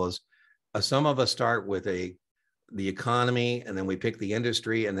testable is some of us start with the economy, and then we pick the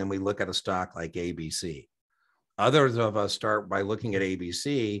industry, and then we look at a stock like ABC. Others of us start by looking at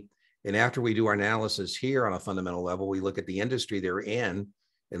ABC, and after we do our analysis here on a fundamental level, we look at the industry they're in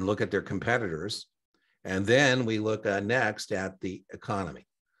and look at their competitors. And then we look next at the economy.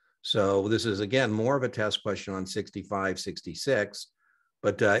 So this is, again, more of a test question on 65, 66.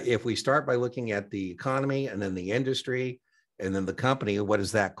 But if we start by looking at the economy and then the industry and then the company, what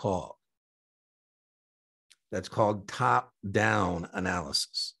is that called? That's called top-down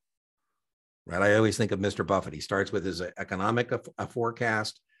analysis, right? I always think of Mr. Buffett. He starts with his economic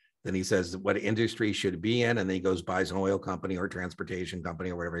forecast. Then he says what industry should be in, and then he goes buys an oil company or transportation company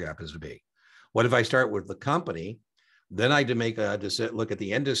or whatever it happens to be. What if I start with the company? Then I make a look at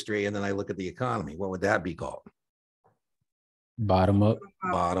the industry, and then I look at the economy. What would that be called? Bottom up.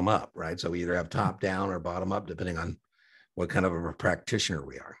 Bottom up, right? So we either have top down or bottom up, depending on what kind of a practitioner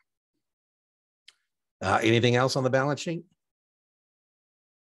we are. Anything else on the balance sheet?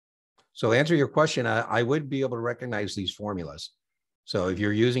 So to answer your question, I would be able to recognize these formulas. So if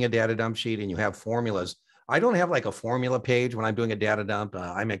you're using a data dump sheet and you have formulas, I don't have like a formula page when I'm doing a data dump.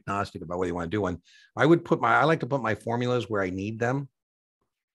 I'm agnostic about whether you want to do one. I like to put my formulas where I need them.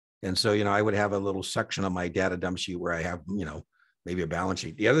 And so, you know, I would have a little section on my data dump sheet where I have, you know, maybe a balance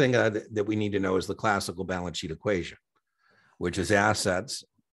sheet. The other thing that we need to know is the classical balance sheet equation, which is assets,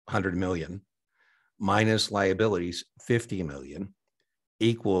 100 million, minus liabilities, 50 million,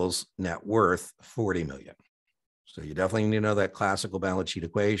 equals net worth, 40 million. So you definitely need to know that classical balance sheet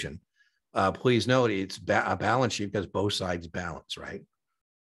equation. Please note it's a balance sheet because both sides balance, right?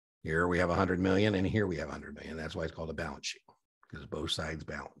 Here we have 100 million and here we have 100 million. That's why it's called a balance sheet, because both sides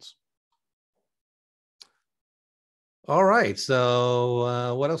balance. All right.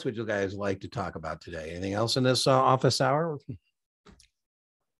 So what else would you guys like to talk about today? Anything else in this office hour?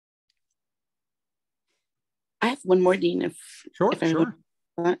 I have one more, Dean, if Sure.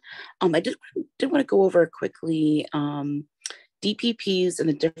 I did want to go over quickly DPPs and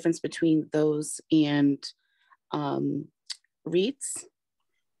the difference between those and REITs.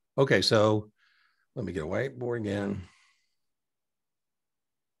 Okay, so let me get a whiteboard again.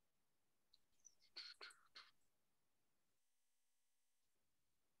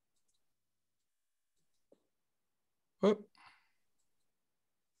 Oh.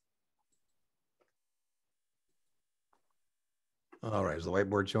 All right. Is the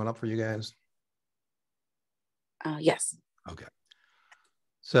whiteboard showing up for you guys? Yes. Okay.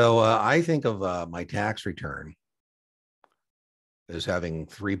 So I think of my tax return as having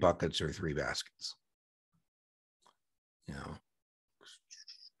 3 buckets or 3 baskets. You know.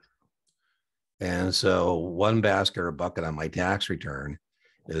 And so one basket or bucket on my tax return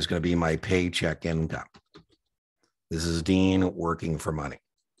is going to be my paycheck income. This is Dean working for money.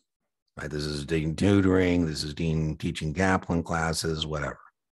 Right? This is Dean tutoring. This is Dean teaching Kaplan classes, whatever.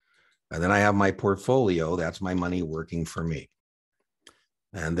 And then I have my portfolio. That's my money working for me.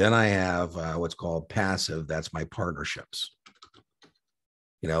 And then I have what's called passive. That's my partnerships.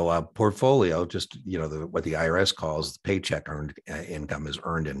 You know, portfolio, just, you know, what the IRS calls the paycheck earned income is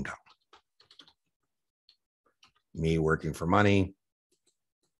earned income. Me working for money.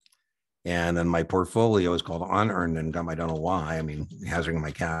 And then my portfolio is called unearned income. I don't know why. I mean, hazarding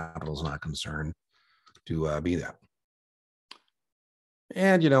my capital is not concerned to be that.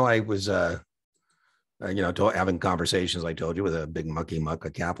 And, you know, I was, having conversations, I told you, with a big mucky muck, a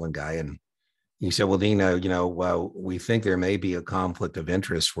Kaplan guy. And he said, well, Dean, we think there may be a conflict of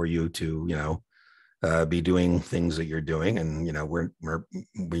interest for you to, be doing things that you're doing. And, you know,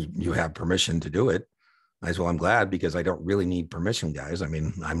 you have permission to do it. I said, well, I'm glad, because I don't really need permission, guys. I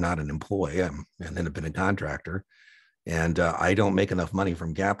mean, I'm not an employee. I'm an independent contractor. And I don't make enough money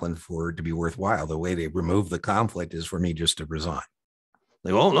from Kaplan for it to be worthwhile. The way they remove the conflict is for me just to resign.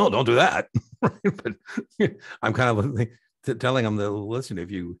 They go, oh, no, don't do that. But I'm kind of telling them that, listen, if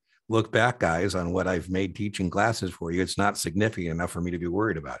you look back, guys, on what I've made teaching classes for you, it's not significant enough for me to be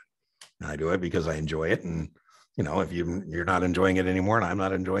worried about it. And I do it because I enjoy it. And, you know, if you're not enjoying it anymore and I'm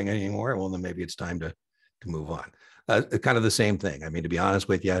not enjoying it anymore, well, then maybe it's time to move on. Kind of the same thing. I mean, to be honest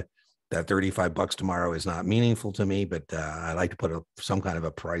with you, that $35 tomorrow is not meaningful to me, but I like to put some kind of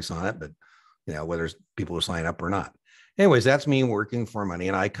a price on it, but, you know, whether people will sign up or not. Anyways, that's me working for money.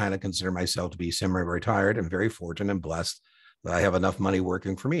 And I kind of consider myself to be semi-retired and very fortunate and blessed that I have enough money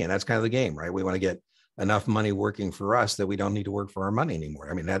working for me. And that's kind of the game, right? We want to get enough money working for us that we don't need to work for our money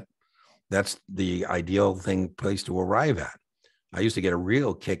anymore. I mean, that's the ideal place to arrive at. I used to get a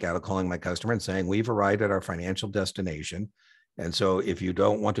real kick out of calling my customer and saying, we've arrived at our financial destination. And so if you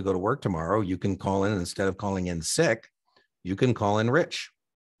don't want to go to work tomorrow, you can call in, instead of calling in sick, you can call in rich.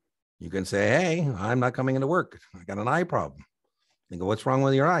 You can say, hey, I'm not coming into work. I got an eye problem. They go, what's wrong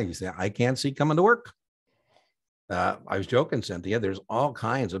with your eye? You say, I can't see coming to work. I was joking, Cynthia. There's all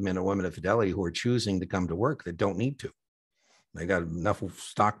kinds of men and women at Fidelity who are choosing to come to work that don't need to. They got enough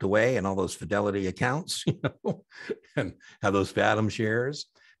stocked away in all those Fidelity accounts, you know, and have those Fathom shares.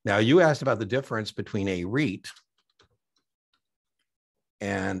 Now, you asked about the difference between a REIT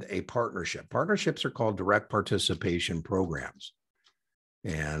and a partnership. Partnerships are called direct participation programs.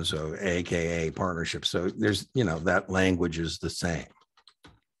 And so, AKA partnerships. So there's, you know, that language is the same.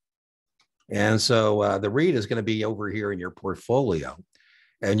 And so the REIT is going to be over here in your portfolio.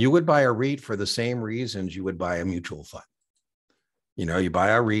 And you would buy a REIT for the same reasons you would buy a mutual fund. You know, you buy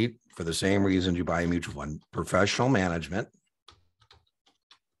a REIT for the same reasons you buy a mutual fund: professional management,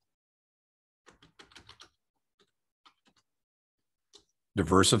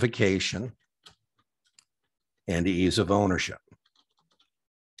 diversification, and ease of ownership.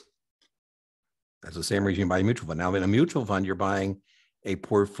 That's the same reason you buy a mutual fund. Now, in a mutual fund, you're buying a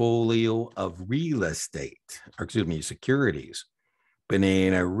portfolio of real estate, or excuse me, securities. But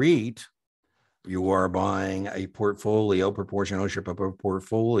in a REIT, you are buying a portfolio, proportional ownership of a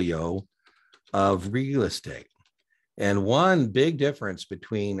portfolio of real estate. And one big difference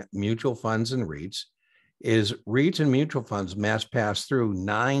between mutual funds and REITs is REITs and mutual funds must pass through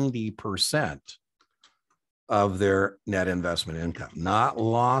 90% of their net investment income, not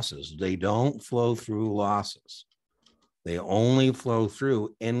losses. They don't flow through losses. They only flow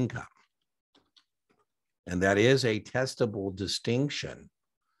through income. And that is a testable distinction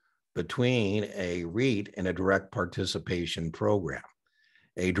between a REIT and a direct participation program.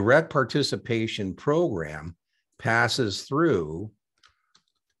 A direct participation program passes through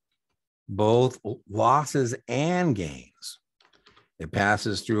both losses and gains. It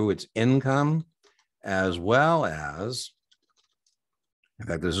passes through its income as well as, in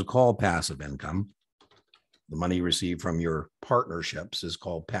fact, this is called passive income. The money you receive from your partnerships is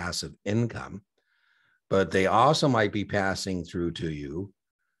called passive income, but they also might be passing through to you,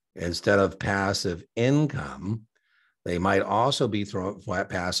 instead of passive income, they might also be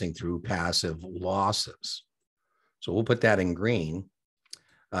passing through passive losses. So we'll put that in green,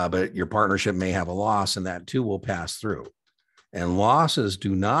 but your partnership may have a loss, and that too will pass through. And losses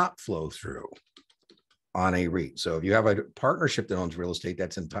do not flow through on a REIT. So if you have a partnership that owns real estate,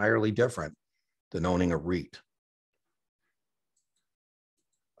 that's entirely different than owning a REIT.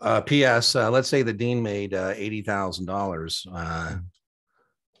 P.S. Let's say the dean made $80,000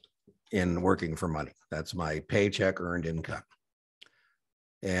 in working for money. That's my paycheck earned income.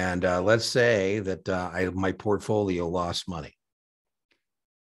 And let's say that my portfolio lost money.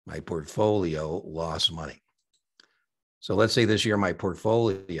 My portfolio lost money. So let's say this year my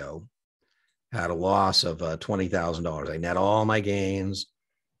portfolio had a loss of $20,000. I net all my gains,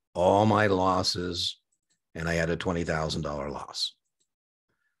 all my losses, and I had a $20,000 loss.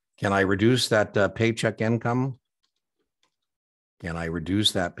 Can I reduce that paycheck income? Can I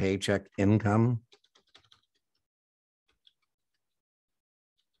reduce that paycheck income?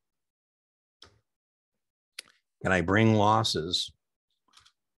 Can I bring losses?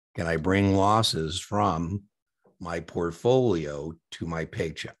 Can I bring losses from my portfolio to my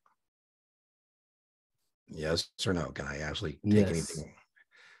paycheck? Yes or no? Can I actually take anything?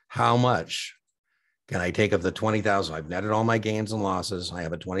 How much can I take of the 20,000? I've netted all my gains and losses. I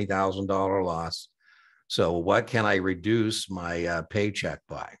have a $20,000 loss. So what can I reduce my paycheck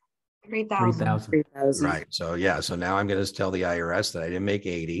by? 3,000. 3,000. Right. So yeah. So now I'm going to tell the IRS that I didn't make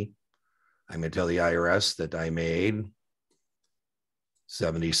 80. I'm going to tell the IRS that I made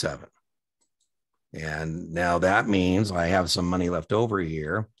 77. And now that means I have some money left over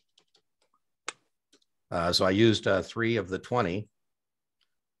here. So I used 3 of the 20.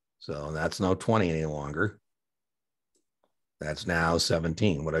 So that's no 20 any longer. That's now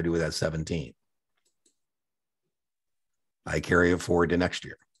 17. What do I do with that 17? I carry it forward to next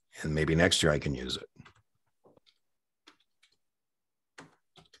year. And maybe next year I can use it.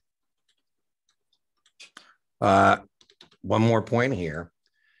 One more point here.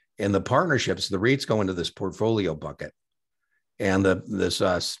 In the partnerships, the REITs go into this portfolio bucket. And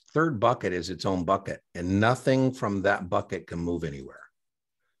this third bucket is its own bucket. And nothing from that bucket can move anywhere.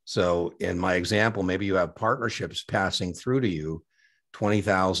 So in my example, maybe you have partnerships passing through to you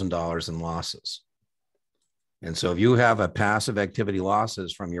 $20,000 in losses. And so if you have a passive activity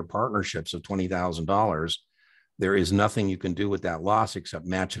losses from your partnerships of $20,000, there is nothing you can do with that loss except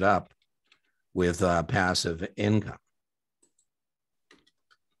match it up with passive income.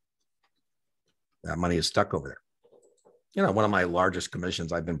 That money is stuck over there. You know, one of my largest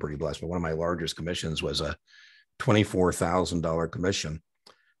commissions, I've been pretty blessed, but one of my largest commissions was a $24,000 commission.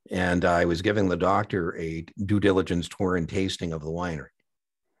 And I was giving the doctor a due diligence tour and tasting of the winery.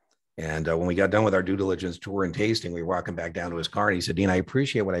 And when we got done with our due diligence tour and tasting, we were walking back down to his car and he said, Dean, I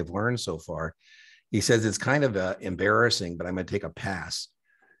appreciate what I've learned so far. He says, it's kind of embarrassing, but I'm going to take a pass.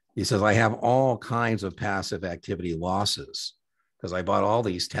 He says, I have all kinds of passive activity losses because I bought all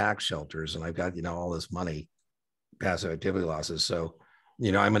these tax shelters and I've got, you know, all this money, passive activity losses. So,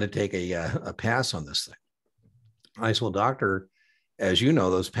 you know, I'm going to take a pass on this thing. I said, well, doctor, as you know,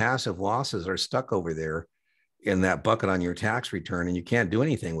 those passive losses are stuck over there in that bucket on your tax return and you can't do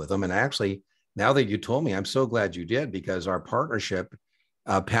anything with them. And actually, now that you told me, I'm so glad you did because our partnership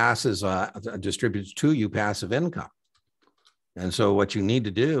distributes to you passive income. And so what you need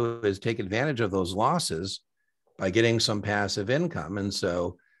to do is take advantage of those losses by getting some passive income. And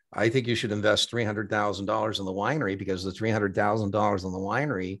so I think you should invest $300,000 in the winery because the $300,000 in the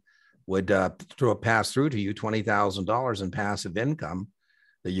winery would pass through to you $20,000 in passive income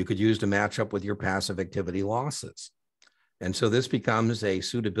that you could use to match up with your passive activity losses. And so this becomes a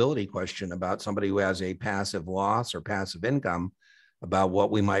suitability question about somebody who has a passive loss or passive income about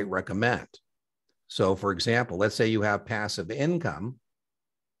what we might recommend. So for example, let's say you have passive income,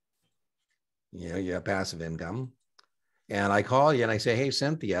 you have passive income, and I call you and I say, hey,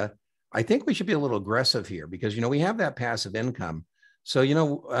 Cynthia, I think we should be a little aggressive here because, we have that passive income.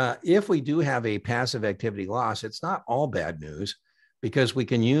 So, if we do have a passive activity loss, it's not all bad news because we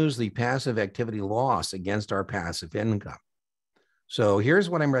can use the passive activity loss against our passive income. So here's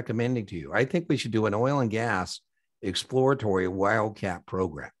what I'm recommending to you. I think we should do an oil and gas exploratory wildcat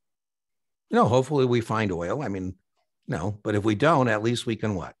program. Hopefully we find oil. But if we don't, at least we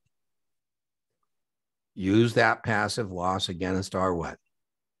can what? Use that passive loss against our what?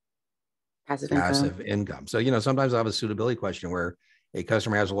 Passive income. So, sometimes I have a suitability question where a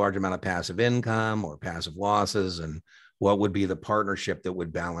customer has a large amount of passive income or passive losses, and what would be the partnership that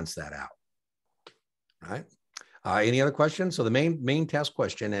would balance that out? All right. Any other questions? So the main test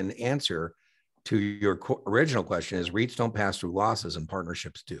question and answer to your original question is REITs don't pass through losses and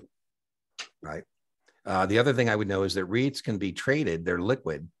partnerships do. Right. The other thing I would know is that REITs can be traded. They're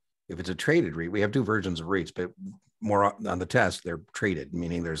liquid. If it's a traded REIT, we have 2 versions of REITs, but more on the test, they're traded,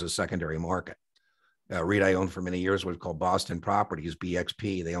 meaning there's a secondary market. A REIT I owned for many years was called Boston Properties,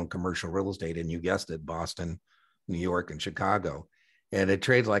 BXP. They own commercial real estate, and you guessed it, Boston, New York, and Chicago. And it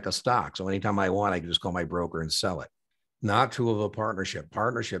trades like a stock. So anytime I want, I can just call my broker and sell it. Not true of a partnership.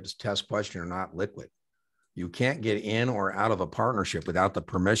 Partnerships, test question, are not liquid. You can't get in or out of a partnership without the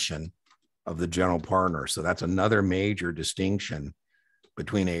permission of the general partner. So that's another major distinction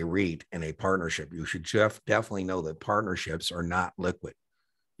between a REIT and a partnership. You should definitely know that partnerships are not liquid.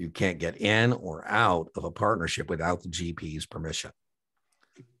 You can't get in or out of a partnership without the GP's permission.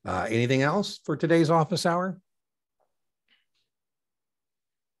 Anything else for today's office hour?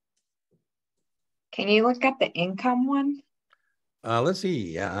 Can you look at the income one? Let's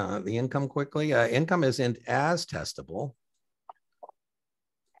see the income quickly. Income isn't as testable.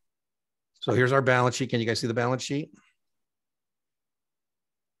 So here's our balance sheet. Can you guys see the balance sheet?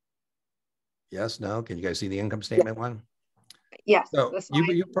 Yes, no? Can you guys see the income statement one? Yes. So this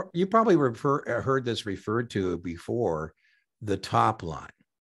you probably heard this referred to before, the top line.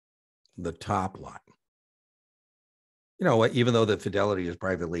 The top line. You know what? Even though the Fidelity is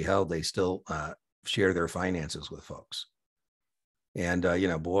privately held, they still share their finances with folks. And, you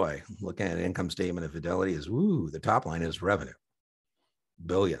know, boy, looking at an income statement of Fidelity is, woo, the top line is revenue.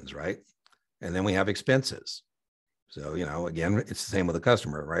 Billions, right? And then we have expenses. So, you know, again, it's the same with the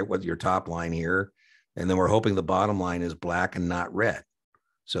customer, right? What's your top line here? And then we're hoping the bottom line is black and not red.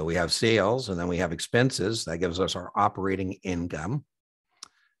 So we have sales and then we have expenses. That gives us our operating income.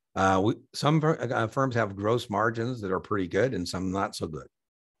 Some firms have gross margins that are pretty good and some not so good.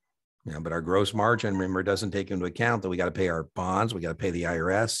 You know, but our gross margin, remember, doesn't take into account that we got to pay our bonds, we got to pay the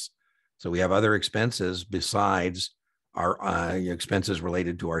IRS. So we have other expenses besides our expenses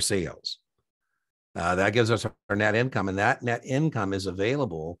related to our sales. That gives us our net income, and that net income is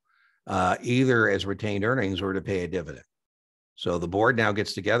available either as retained earnings or to pay a dividend. So the board now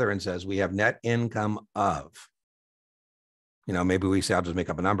gets together and says, we have net income of, you know, maybe we say, I'll just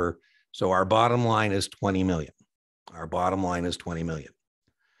make up a number. So our bottom line is 20 million. Our bottom line is 20 million.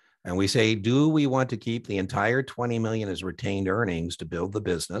 And we say, do we want to keep the entire 20 million as retained earnings to build the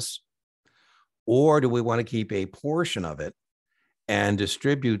business? Or do we want to keep a portion of it and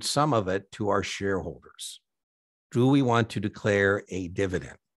distribute some of it to our shareholders? Do we want to declare a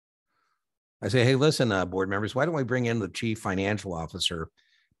dividend? I say, hey, listen, board members, why don't we bring in the chief financial officer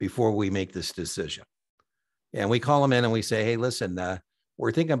before we make this decision? And we call them in and we say, hey, listen,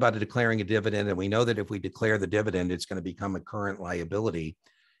 we're thinking about declaring a dividend. And we know that if we declare the dividend, it's going to become a current liability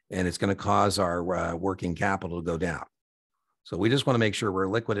and it's going to cause our working capital to go down. So we just want to make sure we're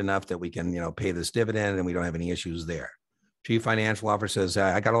liquid enough that we can, you know, pay this dividend and we don't have any issues there. Chief financial officer says,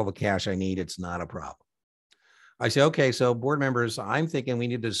 I got all the cash I need. It's not a problem. I say, okay, so board members, I'm thinking we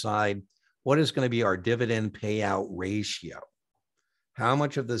need to decide what is going to be our dividend payout ratio. How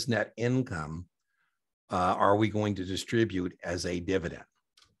much of this net income are we going to distribute as a dividend?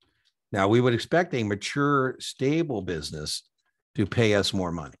 Now, we would expect a mature, stable business to pay us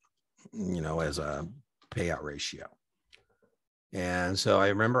more money, you know, as a payout ratio. And so I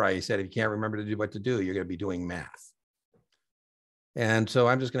remember I said, if you can't remember to do what to do, you're going to be doing math. And so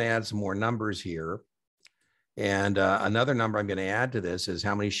I'm just going to add some more numbers here. And another number I'm going to add to this is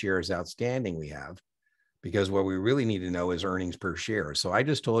how many shares outstanding we have, because what we really need to know is earnings per share. So I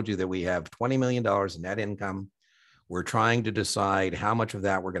just told you that we have $20 million in net income. We're trying to decide how much of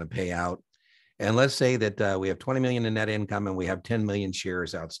that we're going to pay out. And let's say that we have 20 million in net income and we have 10 million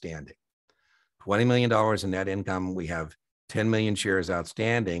shares outstanding. $20 million in net income, we have 10 million shares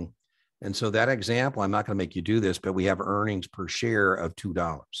outstanding. And so that example, I'm not going to make you do this, but we have earnings per share of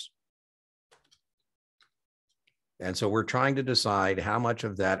 $2. And so we're trying to decide how much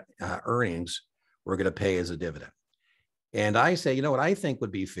of that earnings we're going to pay as a dividend. And I say, you know what I think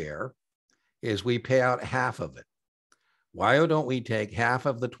would be fair is we pay out half of it. Why don't we take half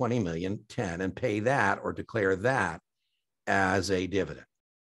of the 20 million, 10, and pay that or declare that as a dividend?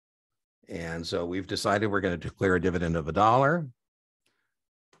 And so we've decided we're going to declare a dividend of $1.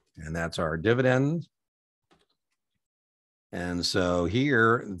 And that's our dividend. And so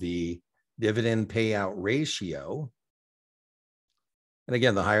here, the dividend payout ratio. And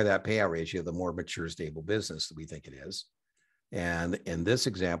again, the higher that payout ratio, the more mature, stable business that we think it is. And in this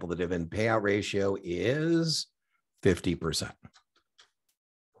example, the dividend payout ratio is 50%.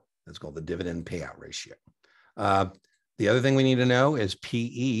 That's called the dividend payout ratio. The other thing we need to know is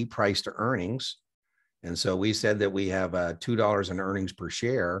PE, price to earnings. And so we said that we have $2 in earnings per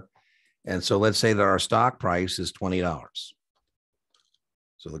share. And so let's say that our stock price is $20.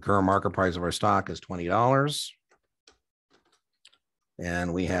 So the current market price of our stock is $20.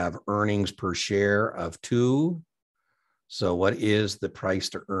 And we have earnings per share of 2. So what is the price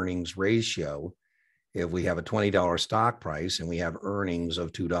to earnings ratio if we have a $20 stock price and we have earnings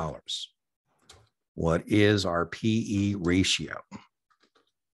of $2? What is our PE ratio?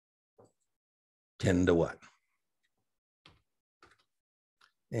 10 to what?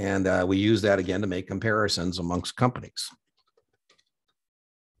 And we use that again to make comparisons amongst companies.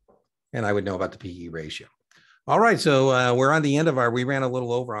 And I would know about the PE ratio. All right, so we're on the end of we ran a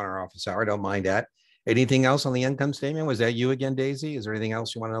little over on our office hour. I don't mind that. Anything else on the income statement? Was that you again, Daisy? Is there anything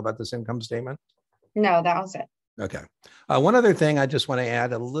else you want to know about this income statement? No, that was it. Okay. One other thing I just want to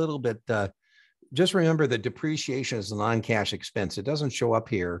add a little bit. Just remember that depreciation is a non-cash expense. It doesn't show up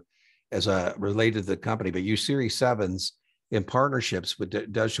here as related to the company, but you Series 7s in partnerships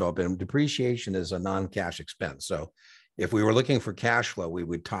does show up, and depreciation is a non-cash expense. So if we were looking for cash flow, we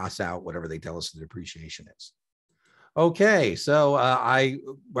would toss out whatever they tell us the depreciation is. Okay, so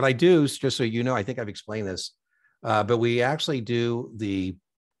what I do, just so you know, I think I've explained this, but we actually do the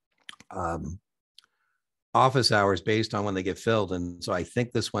office hours based on when they get filled. And so I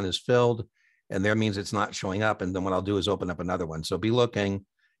think this one is filled, and that means it's not showing up. And then what I'll do is open up another one. So be looking,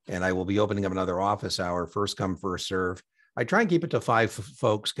 and I will be opening up another office hour, first come, first serve. I try and keep it to 5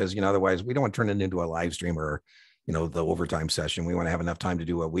 folks because, otherwise we don't want to turn it into a live stream or, the overtime session. We want to have enough time to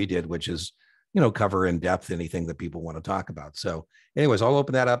do what we did, which is, cover in depth anything that people want to talk about. So anyways, I'll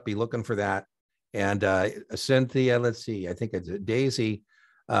open that up, be looking for that. And Cynthia, let's see, I think it's Daisy.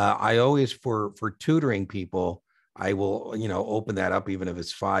 I always, for tutoring people, I will, open that up, even if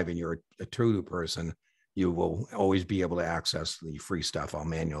it's 5 and you're a tutor person, you will always be able to access the free stuff. I'll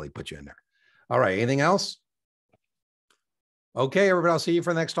manually put you in there. All right. Anything else? Okay, everybody, I'll see you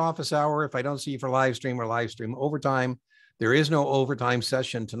for the next office hour. If I don't see you for live stream or live stream overtime, there is no overtime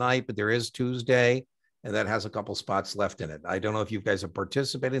session tonight, but there is Tuesday, and that has a couple spots left in it. I don't know if you guys have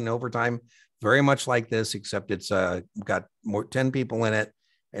participated in overtime very much like this, except it's got 10 people in it,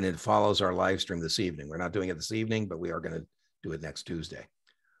 and it follows our live stream this evening. We're not doing it this evening, but we are going to do it next Tuesday.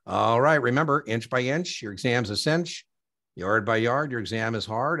 All right, remember, inch by inch, your exam's a cinch. Yard by yard, your exam is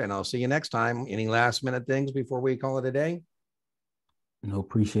hard, and I'll see you next time. Any last minute things before we call it a day? No,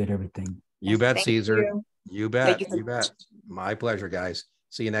 appreciate everything. You bet, Thank Caesar. you. You bet. Thank you so You bet. My pleasure, guys.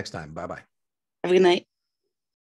 See you next time. Bye-bye. Have a good night.